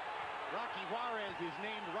 Rocky Juarez is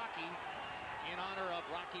named Rocky in honor of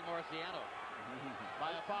Rocky Marciano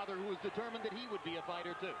by a father who was determined that he would be a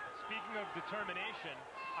fighter too. Speaking of determination,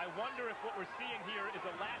 I wonder if what we're seeing here is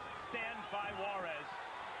a last stand by Juarez.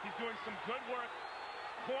 He's doing some good work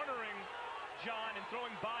cornering John and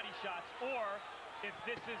throwing body shots, or if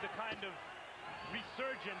this is a kind of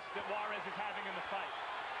resurgence that Juarez is having in the fight.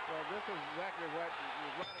 Well, this is exactly what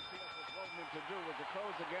Ronnie Fields was wanting to do, was to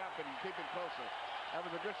close the gap and keep it closer. That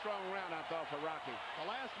was a good, strong round, I thought, for Rocky. The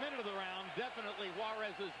last minute of the round, definitely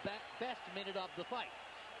Juarez's best minute of the fight.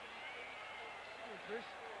 Chris,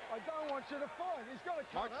 I don't want you to fight. He's got to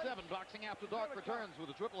come. March 7, Boxing After Dark returns with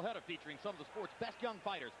a triple header featuring some of the sport's best young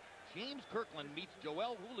fighters. James Kirkland meets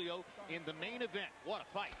Joel Julio in the main event. What a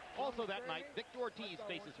fight. Also that night, Victor Ortiz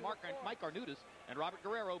faces Mike Arnudis, and Robert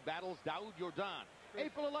Guerrero battles Daoud Yordan.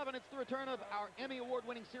 April 11, it's the return of our Emmy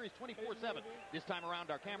Award-winning series 24/7. This time around,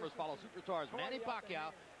 our cameras follow superstars Manny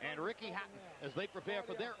Pacquiao and Ricky Hatton as they prepare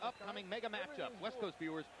for their upcoming mega matchup. West Coast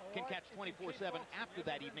viewers can catch 24/7 after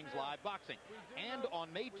that evening's live boxing. And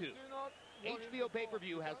on May 2, HBO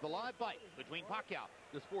pay-per-view has the live fight between Pacquiao,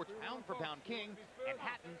 the sport's pound-for-pound king, and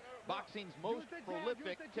Hatton, boxing's most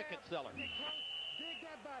prolific ticket seller. Dig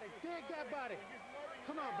that body. Dig that body.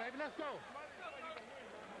 Come on, baby. Let's go.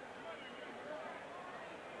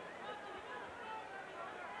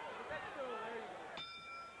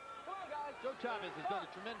 Joe Chavez has done a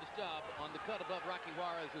tremendous job on the cut above Rocky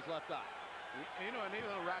Juarez's left eye. You know, and even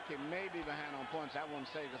though Rocky may be behind on points, I won't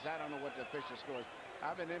say, because I don't know what the official scores.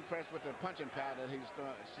 I've been impressed with the punching power that he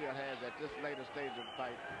still has at this later stage of the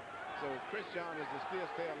fight. So Chris John is to still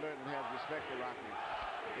stay alert and have respect for Rocky.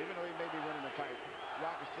 Even though he may be winning the fight,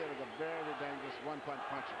 Rocky still is a very dangerous one-punch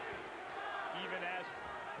puncher. Even as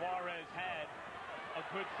Juarez had a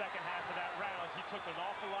good second half of that round, he took an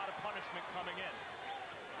awful lot of punishment coming in.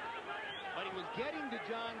 But he was getting to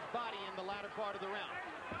John's body in the latter part of the round.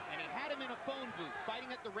 And he had him in a phone booth, fighting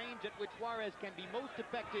at the range at which Juarez can be most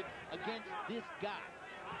effective against this guy.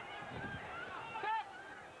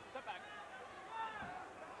 Step back.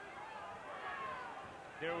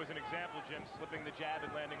 There was an example, Jim, slipping the jab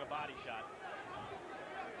and landing a body shot.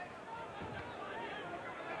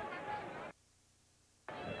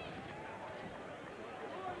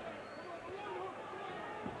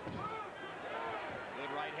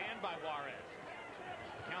 Good right hand by Juarez.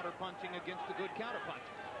 Counter-punching against a good counter-punch.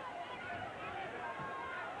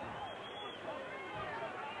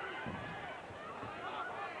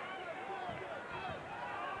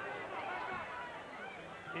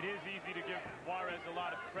 It is easy to give Juarez a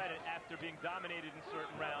lot of credit after being dominated in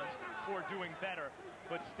certain rounds for doing better.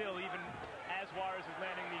 But still, even as Juarez is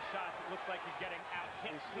landing these shots, it looks like he's getting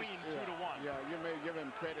out-hit clean 2-1. Yeah, you may give him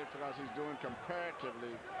credit because he's doing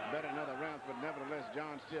comparatively better in other rounds, but nevertheless,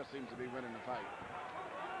 John still seems to be winning the fight.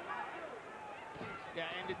 Yeah,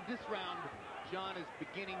 and in this round, John is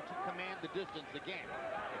beginning to command the distance again.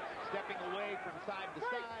 Stepping away from side to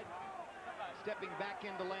side, stepping back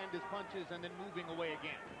in to land his punches, and then moving away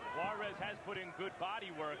again. Juarez has put in good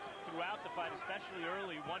body work throughout the fight, especially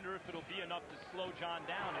early. Wonder if it'll be enough to slow John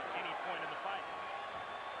down at any point in the fight.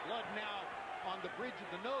 Blood now on the bridge of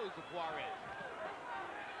the nose of Juarez.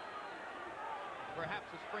 Perhaps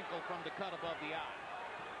a sprinkle from the cut above the eye.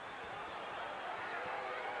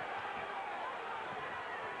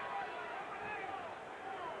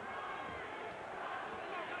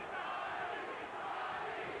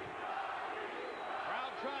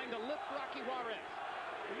 Trying to lift Rocky Juarez.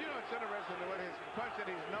 Well, you know, it's interesting that his punch that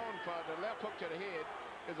he's known for, the left hook to the head,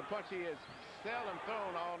 is a punch he has seldom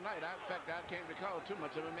thrown all night. In fact, I can't recall too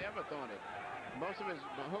much of him ever throwing it. Most of his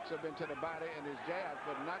hooks have been to the body and his jabs,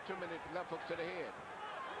 but not too many left hooks to the head.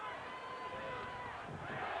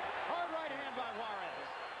 Hard right hand by Juarez.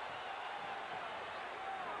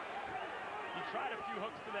 He tried a few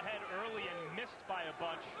hooks to the head early and missed by a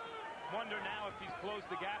bunch. Wonder now if he's closed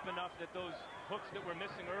the gap enough that those hooks that were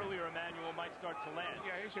missing earlier, Emmanuel, might start to land.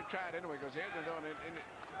 Yeah, he should try it anyway, because he hasn't done it.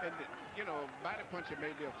 And you know, body punching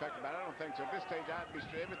may be effective, but I don't think so. At this stage, I'd be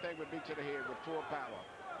sure everything would be to the head with full power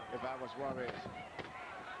if I was Juarez.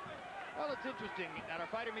 Well, it's interesting. At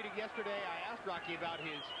our fighter meeting yesterday, I asked Rocky about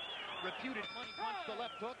his reputed money punch, the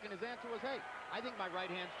left hook, and his answer was, hey, I think my right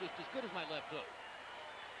hand's just as good as my left hook.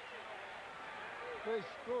 Chris,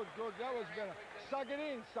 good, good. That was better. Suck it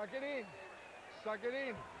in, suck it in. Suck it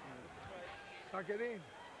in. Suck it in.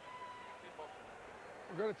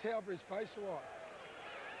 We've got a towel for his face or what?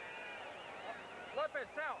 Lopez,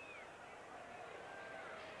 towel.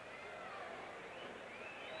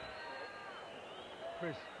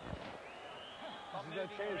 Chris, Stop this is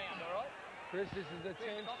the moving chance. around, all right? Chris, this is the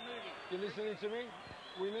chance. Stop moving. You listening to me?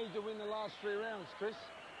 We need to win the last 3 rounds, Chris.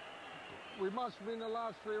 We must win the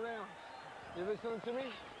last 3 rounds. You listening to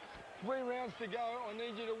me? 3 rounds to go. I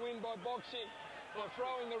need you to win by boxing, by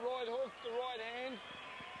throwing the right hook, the right hand,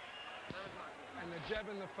 and the jab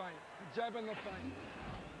and the feint. The jab and the feint.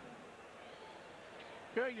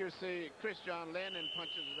 Here you see Chris John landing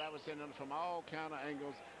punches, as I was saying, from all counter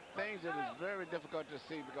angles. Things that is very difficult to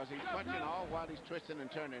see because he's punching all while he's twisting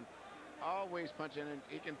and turning. Always punching, and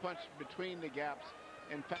he can punch between the gaps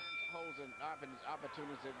and find holes and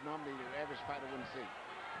opportunities that normally the average fighter wouldn't see.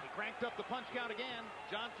 He cranked up the punch count again.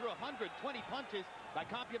 John threw 120 punches by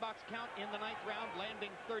CompuBox count in the 9th round,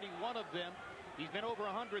 landing 31 of them. He's been over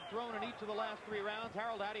 100 thrown in each of the last 3 rounds.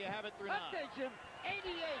 Harold, how do you have it through 9? Okay, Jim. 88,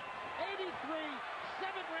 83,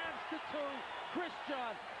 7 rounds to 2. Chris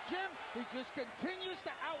John. Jim, he just continues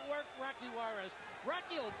to outwork Rocky Juarez.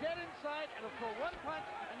 Rocky will get inside and he'll throw 1 punch,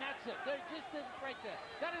 and that's it. There just is right there.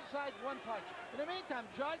 That inside 1 punch. In the meantime,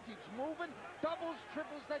 John keeps moving, doubles,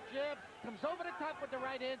 triples that jab, comes over the top with the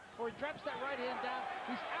right hand, or he drops that right hand down.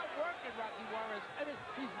 He's outworking Rocky Juarez. I mean,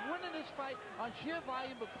 he's winning this fight on sheer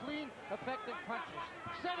volume of clean, effective punches.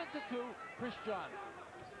 7-2, Chris John.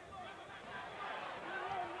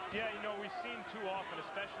 Yeah, you know, we've seen too often,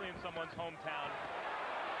 especially in someone's hometown.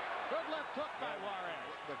 Good left hook by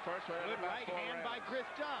Juarez. The first one. Good right hand by Chris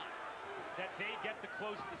John. That they get the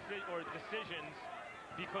close decisions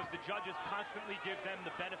because the judges constantly give them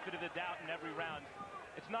the benefit of the doubt in every round.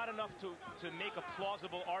 It's not enough to make a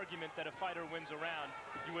plausible argument that a fighter wins a round.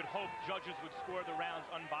 You would hope judges would score the rounds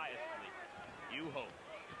unbiasedly. You hope.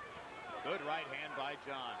 Good right hand by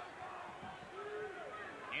John.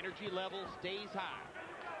 Energy level stays high.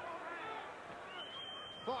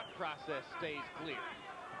 Thought process stays clear.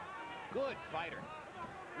 Good fighter.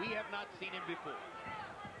 We have not seen him before.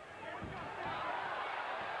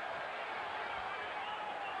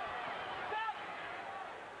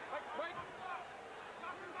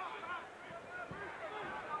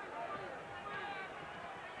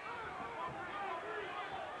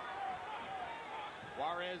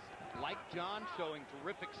 Juarez, like John, showing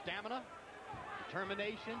terrific stamina,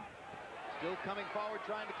 determination, still coming forward,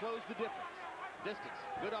 trying to close the distance.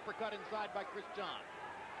 Good uppercut inside by Chris John.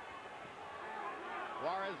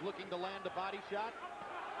 Juarez looking to land a body shot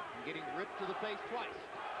and getting ripped to the face twice.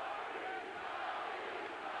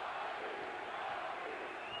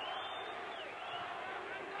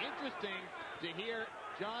 Interesting to hear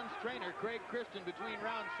John's trainer, Craig Christian, between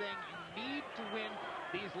rounds saying you need to win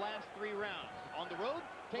these last 3 rounds. On the road,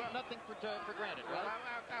 take nothing for granted, right? Well,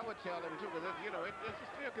 I would tell them, too, because, you know, it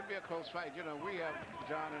still could be a close fight. You know, we have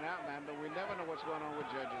John and Outman, but we never know what's going on with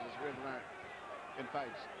judges, as we've learned in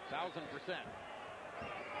fights. 1,000%.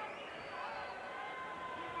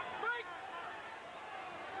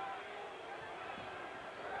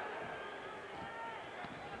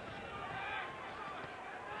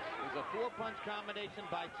 A 4-punch combination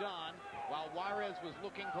by John, while Juarez was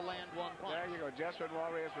looking to land 1 punch. There you go. Just when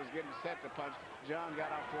Juarez was getting set to punch, John got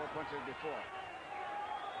out 4 punches before.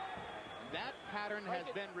 That pattern has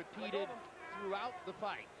been repeated throughout the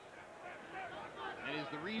fight. And is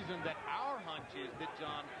the reason that our hunch is that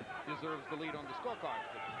John deserves the lead on the scorecard.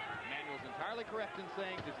 Manuel's entirely correct in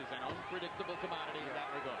saying this is an unpredictable commodity in that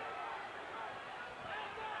regard.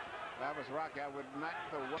 If I was Rocky, I would not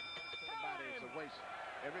throw 1 punch to the body. It's a waste.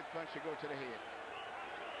 Every punch should go to the head.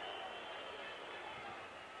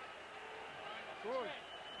 Good.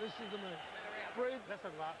 Listen to me. Breathe. Let's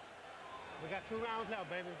talk about. We got 2 rounds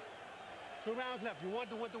left, baby. 2 rounds left. You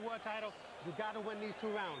want to win the world title, you got to win these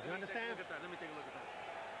 2 rounds. You understand? Let me take a look at that.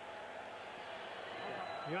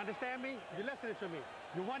 You understand me? You're listening to me.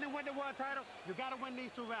 You want to win the world title, you got to win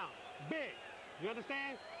these 2 rounds. Big. You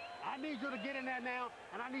understand? I need you to get in there now,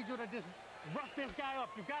 and I need you to just rough this guy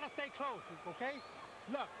up. You got to stay close, okay?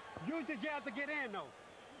 Look, use your jab to get in, though.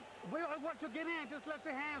 Once you get in, just let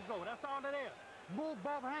your hands go. That's all it is. Move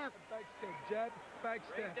both hands. Back step, jab, back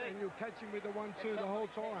step, and you'll catch him with the 1-2 the whole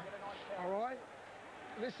time. All right?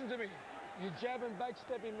 Listen to me. You jab and back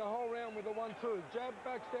step him the whole round with the 1-2. Jab,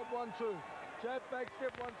 back step, 1-2. Jab, back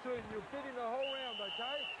step, 1-2. You'll fit him the whole round,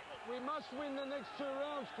 okay? We must win the next 2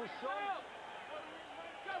 rounds, Chris John.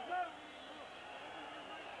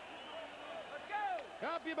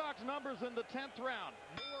 Copy box numbers in the 10th round.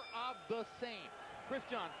 More of the same. Chris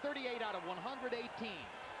John, 38 out of 118.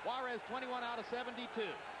 Juarez, 21 out of 72.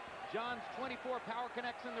 John's 24 power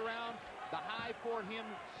connects in the round. The high for him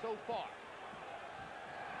so far.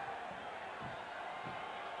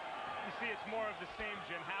 You see, it's more of the same,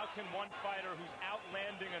 Jim. How can one fighter who's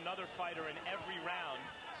outlanding another fighter in every round,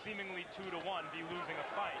 seemingly 2-1, be losing a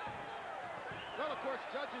fight? Well, of course,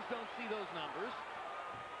 judges don't see those numbers.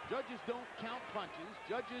 Judges don't count punches.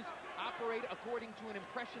 Judges operate according to an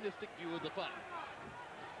impressionistic view of the fight.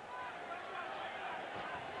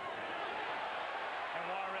 And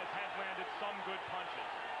Juarez has landed some good punches.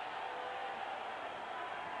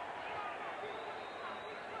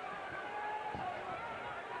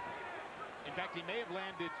 In fact, he may have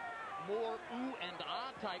landed more ooh and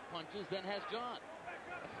ah type punches than has John.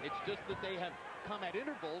 It's just that they have come at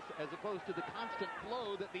intervals as opposed to the constant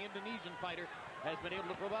flow that the Indonesian fighter has been able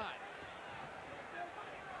to provide.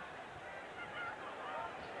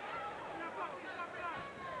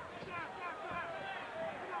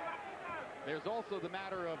 There's also the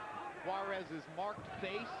matter of Juarez's marked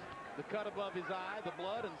face, the cut above his eye, the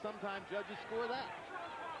blood, and sometimes judges score that.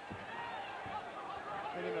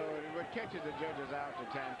 And you know, what catches the judges out at the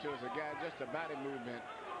time too is a guy, just a body movement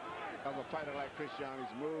of a fighter like Chris John.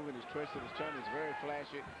 He's moving, he's twisting, his turn is very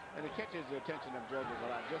flashy, and it catches the attention of judges a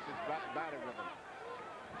lot, just his body rhythm.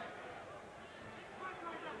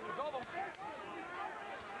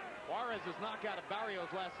 Juarez's knockout of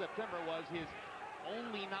Barrios last September was his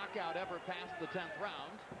only knockout ever past the 10th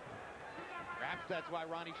round. Perhaps that's why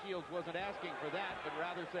Ronnie Shields wasn't asking for that, but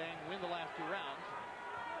rather saying win the last 2 rounds.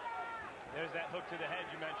 There's that hook to the head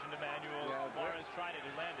you mentioned, Emmanuel. Yeah, Juarez tried it,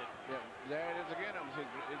 he landed. Yeah, there it is again.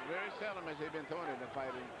 It's very seldom as they've been throwing in the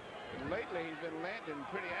fight. And lately, he's been landing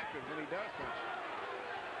pretty active when he does punch.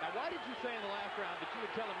 Now, why did you say in the last round that you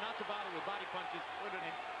would tell him not to bother with body punches? And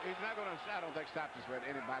he's not going to, I don't think, stop this with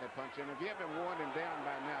any body punch. And if you haven't worn him down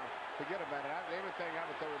by now, forget about it. Everything I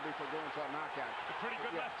would throw would be for going to a knockout. A pretty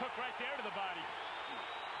good left hook right there to the body.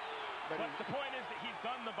 But the point is that he's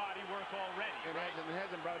done the body work already. It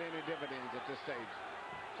hasn't brought any dividends at this stage.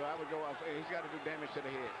 So I would go off. He's got to do damage to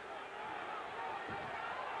the head.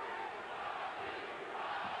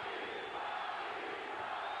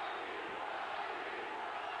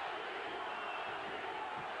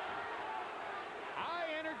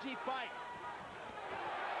 High energy fight.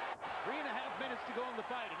 3.5 minutes to go in the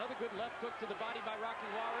fight. Another good left hook to the body by Rocky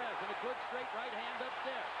Juarez. And a good straight right hand up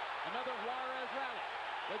there. Another Juarez rally.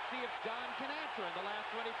 Let's see if John can answer in the last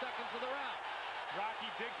 20 seconds of the round. Rocky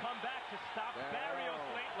did come back to stop Barrios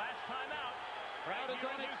late last time out. Crowd is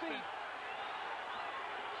on its feet.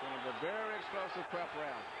 It's one of the very explosive prep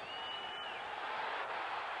round.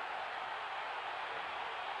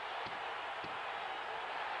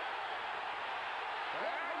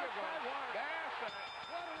 There you go. That's right.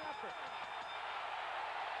 What an effort.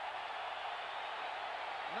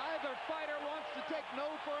 Neither fighter wants to take no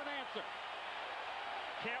for an answer.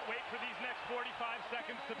 Can't wait for these next 45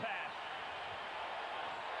 seconds to pass.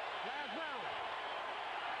 Last round.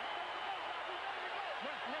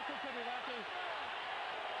 Listen to me, Rocky.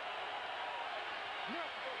 No.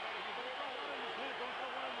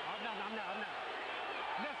 I'm not.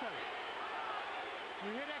 Listen.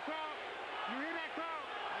 You hear that crowd?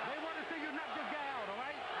 They want to see you knock this guy out, all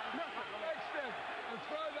right? Listen. Back step and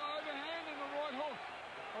throw the overhand and the right hook.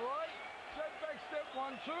 All right? Set back step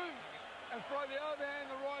 1, 2. And throw the other hand,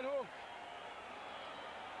 the right hook.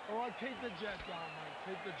 All right, keep the jet going, mate.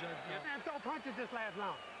 Keep the jet going. Man, throw punches this last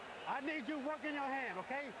round. I need you working your hand,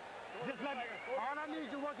 okay? All I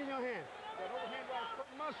need you working your hand.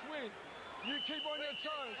 You must win. You keep on your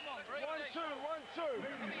toes. 1, 2, 1, 2.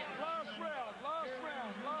 Last round.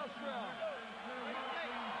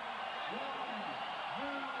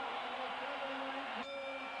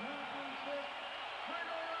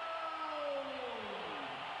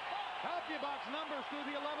 Box numbers through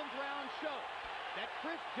the 11th round show that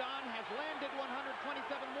Chris John has landed 127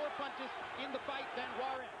 more punches in the fight than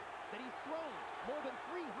Juarez, that he's thrown more than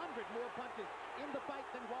 300 more punches in the fight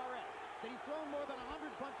than Juarez, that he's thrown more than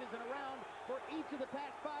 100 punches in a round for each of the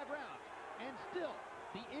past 5 rounds. And still,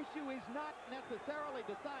 the issue is not necessarily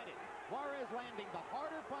decided. Juarez landing the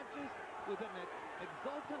harder punches with an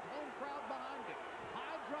exultant home crowd behind him.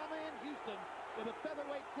 High drama in Houston with a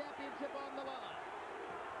featherweight championship on the line.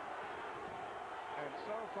 And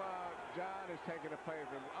so far, John is taking a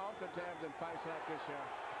favor. Oftentimes in fights like this here,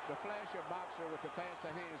 the flashier boxer with the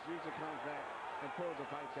faster hands usually comes back and pulls the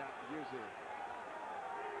fights out, usually.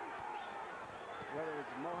 Whether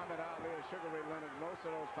it's Muhammad Ali or Sugar Ray Leonard, most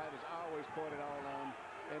of those fighters always poured it all on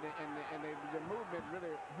And the movement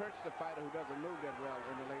really hurts the fighter who doesn't move that well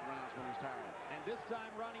in the late rounds when he's tired. And this time,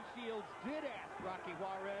 Ronnie Shields did ask Rocky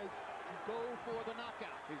Juarez to go for the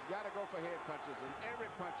knockout. He's got to go for head punches, and every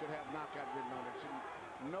punch should have knockout written on it.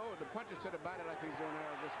 No, the punches to the body like he's doing there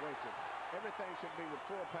are just wasted. Everything should be with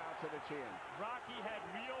full power to the chin. Rocky had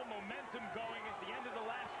real momentum going at the end of the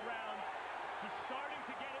last round. He's starting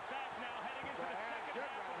to get it back now, heading into the second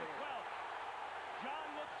half of the 12th. John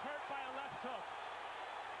looks hurt by a left hook.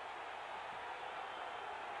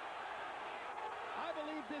 I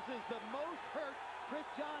believe this is the most hurt Chris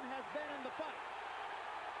John has been in the fight.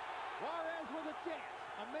 Juarez with a chance.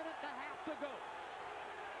 A minute and a half to go.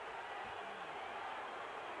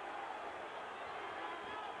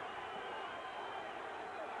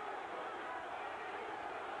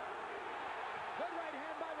 Good right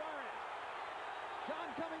hand by Juarez. John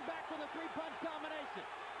coming back with a three-punch combination.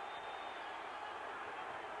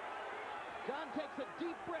 John takes a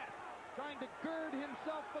deep breath, trying to gird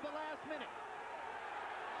himself for the last minute.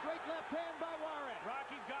 Straight left hand by Juarez.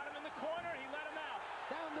 Rocky's got him in the corner. He let him out.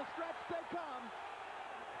 Down the stretch they come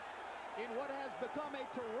in what has become a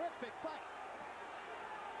terrific fight.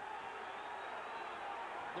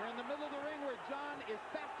 They're in the middle of the ring where John is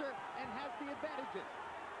faster and has the advantages.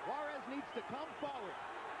 Juarez needs to come forward.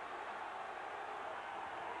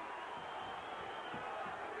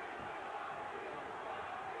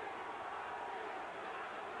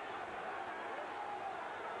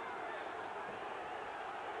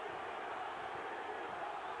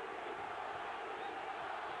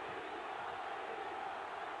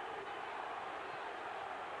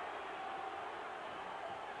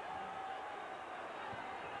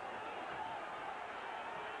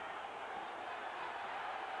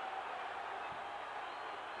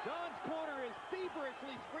 John's corner is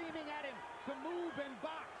feverishly screaming at him to move and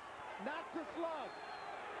box, not to slug.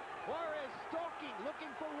 Juarez stalking, looking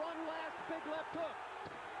for one last big left hook.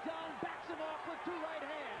 John backs him off with two right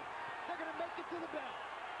hands. They're going to make it to the bell.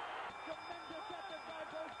 Tremendous effort by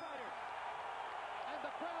both fighters. And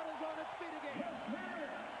the crowd is on its feet again.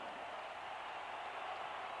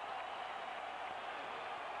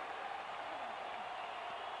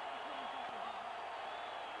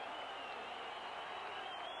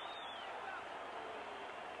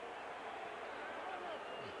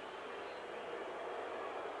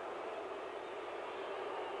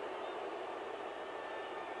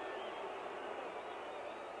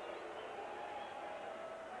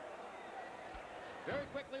 Very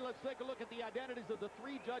quickly, let's take a look at the identities of the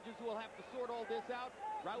three judges who will have to sort all this out.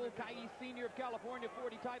 Raul Caiz, Sr. of California,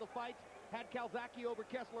 40 title fights. Had Calzaghe over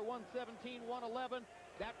Kessler, 117, 111.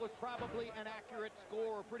 That was probably an accurate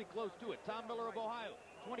score, or pretty close to it. Tom Miller of Ohio,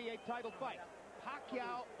 28 title fights.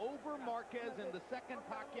 Pacquiao over Marquez in the second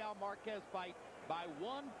Pacquiao-Marquez fight by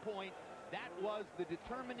 1 point. That was the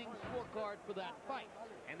determining scorecard for that fight.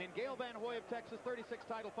 And then Gail Van Hoy of Texas, 36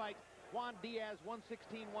 title fights. Juan Diaz,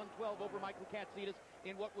 116, 112 over Michael Katsidas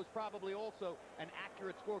in what was probably also an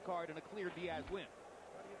accurate scorecard and a clear Diaz win.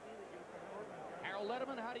 Harold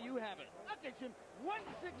Letterman, how do you have it? Look at Jim,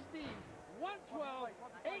 116, 112,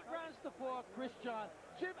 8 rounds to 4, Chris John.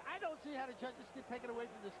 Jim, I don't see how the judges can take it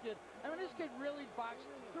away from this kid. I mean, this kid really boxed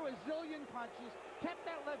through a zillion punches, kept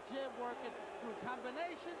that left jab working through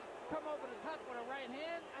combinations, come over the top with a right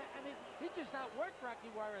hand. I mean, he just outworked Rocky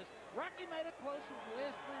Juarez. Rocky made it close in the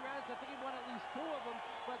last 3 rounds. I think he won at least 2 of them.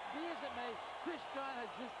 But be as it may, Chris John has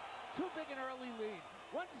just too big an early lead.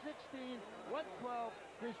 116, 112,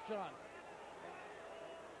 Chris John.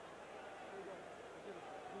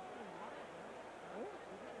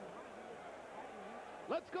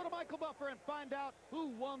 Let's go to Michael Buffer and find out who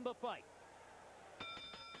won the fight.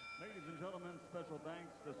 Ladies and gentlemen, special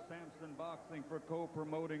thanks to Samson Boxing for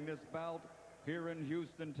co-promoting this bout. Here in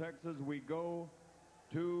Houston, Texas, we go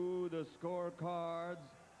to the scorecards.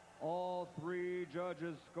 All 3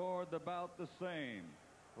 judges scored the bout the same.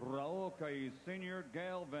 Raul Caiz Sr.,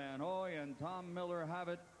 Gail Van Hoy, and Tom Miller have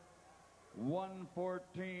it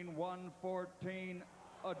 114, 114,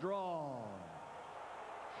 a draw.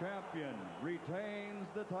 Champion retains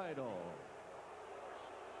the title.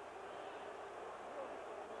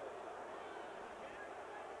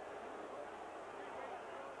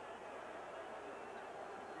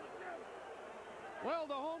 Well,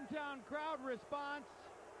 the hometown crowd response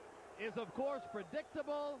is, of course,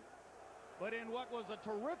 predictable, but in what was a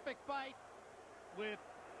terrific fight with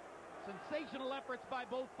sensational efforts by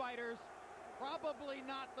both fighters, probably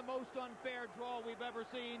not the most unfair draw we've ever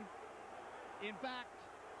seen. In fact,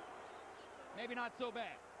 maybe not so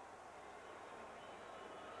bad.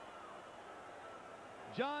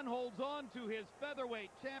 John holds on to his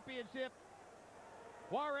featherweight championship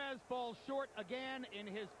Juarez falls short again in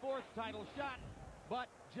his fourth title shot, but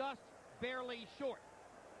just barely short.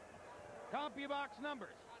 CompuBox numbers.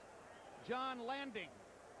 John landing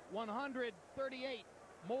 138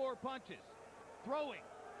 more punches. Throwing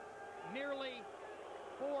nearly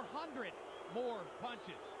 400 more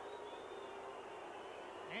punches.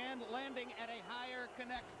 And landing at a higher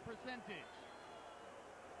connect percentage.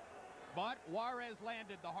 But Juarez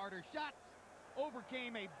landed the harder shots,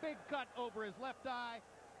 overcame a big cut over his left eye,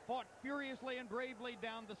 fought furiously and bravely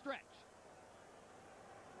down the stretch.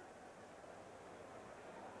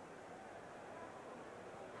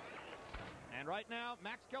 And right now,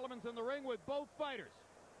 Max Kellerman's in the ring with both fighters.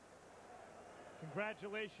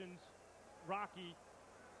 Congratulations, Rocky.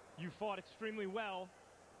 You fought extremely well.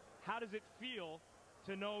 How does it feel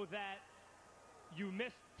to know that you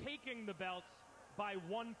missed taking the belts by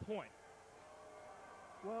 1 point?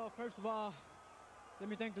 Well, first of all, let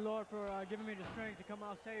me thank the Lord for giving me the strength to come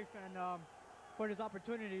out safe and for this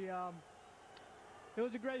opportunity. It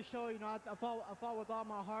was a great show. You know, I fought with all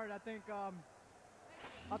my heart. I think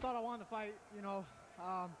I thought I won the fight, you know,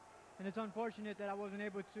 and it's unfortunate that I wasn't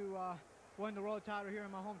able to win the world title here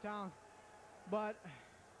in my hometown. But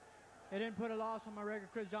it didn't put a loss on my record.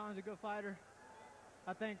 Chris John's a good fighter.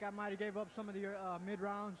 I think I might have gave up some of the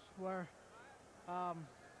mid-rounds where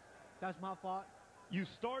that's my fault. You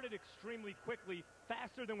started extremely quickly,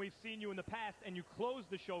 faster than we've seen you in the past, and you closed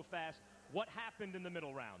the show fast. What happened in the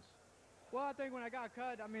middle rounds? Well, I think when I got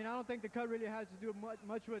cut, I mean, I don't think the cut really has to do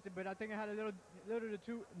much with it, but I think it had a little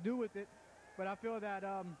to do with it. But I feel that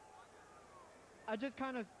I just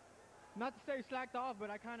kind of, not to say slacked off, but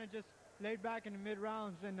I kind of just laid back in the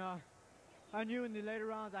mid-rounds, and I knew in the later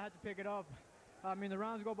rounds I had to pick it up. I mean, the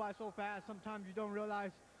rounds go by so fast, sometimes you don't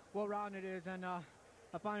realize what round it is, and I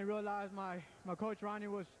finally realized my coach Ronnie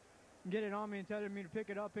was getting on me and telling me to pick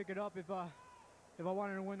it up if I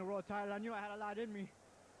wanted to win the world title. I knew I had a lot in me,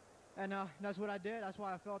 and that's what I did. That's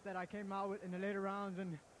why I felt that I came out in the later rounds,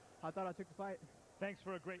 and I thought I took the fight. Thanks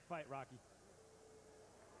for a great fight, Rocky.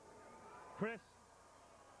 Chris,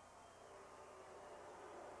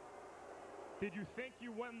 did you think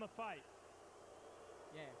you won the fight?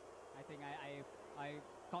 Yeah, I think I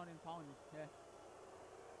pound and pound, yeah.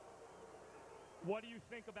 What do you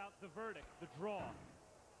think about the verdict, the draw?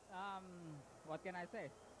 What can I say?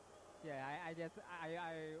 Yeah,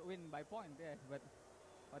 I win by point, yeah, but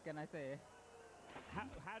what can I say?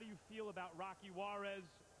 How do you feel about Rocky Juarez,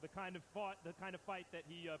 the kind of fight that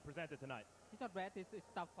he presented tonight? He's not bad. He's a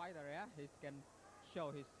tough fighter, yeah. He can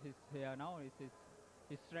show his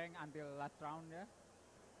strength until last round, yeah.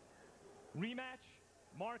 Rematch,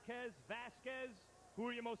 Marquez, Vasquez. Who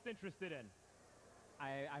are you most interested in?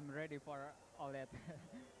 I'm ready for all that.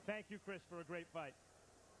 Thank you, Chris, for a great fight.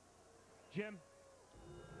 Jim?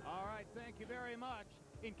 All right, thank you very much.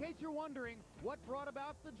 In case you're wondering what brought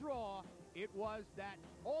about the draw, it was that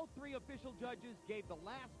all three official judges gave the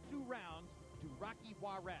last 2 rounds to Rocky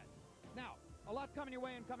Juarez. Now, a lot coming your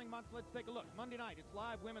way in coming months. Let's take a look. Monday night, it's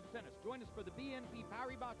live women's tennis. Join us for the BNP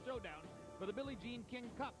Paribas Showdown for the Billie Jean King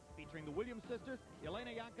Cup, featuring the Williams sisters, Elena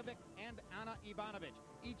Yankovic and Ana Ivanovic.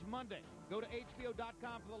 Each Monday, go to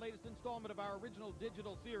HBO.com for the latest installment of our original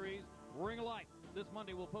digital series, Ring of Life. This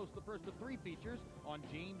Monday, we'll post the first of 3 features on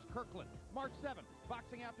James Kirkland. March 7th,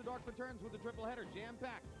 Boxing After Dark returns with a triple header,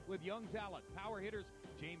 jam-packed with young talent. Power hitters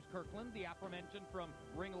James Kirkland, the aforementioned from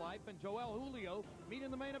Ring of Life, and Joel Julio meet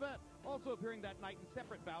in the main event. Also appearing that night in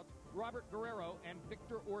separate bouts, Robert Guerrero and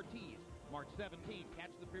Victor Ortiz. March 17th,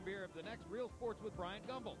 catch the premiere of the next Real Sports with Brian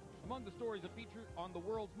Gumbel. Among the stories that feature on the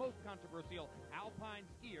world's most controversial alpine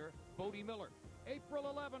skier, Bodie Miller. April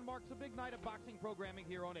 11 marks a big night of boxing programming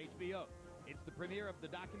here on HBO. It's the premiere of the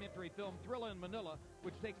documentary film Thrilla in Manila,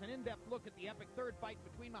 which takes an in-depth look at the epic third fight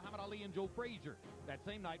between Muhammad Ali and Joe Frazier. That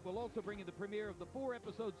same night, we'll also bring you the premiere of the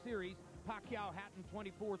 4-episode series Pacquiao-Hatton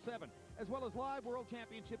 24/7, as well as live World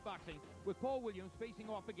Championship boxing with Paul Williams facing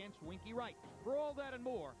off against Winky Wright. For all that and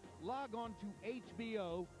more, log on to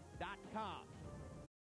HBO.com.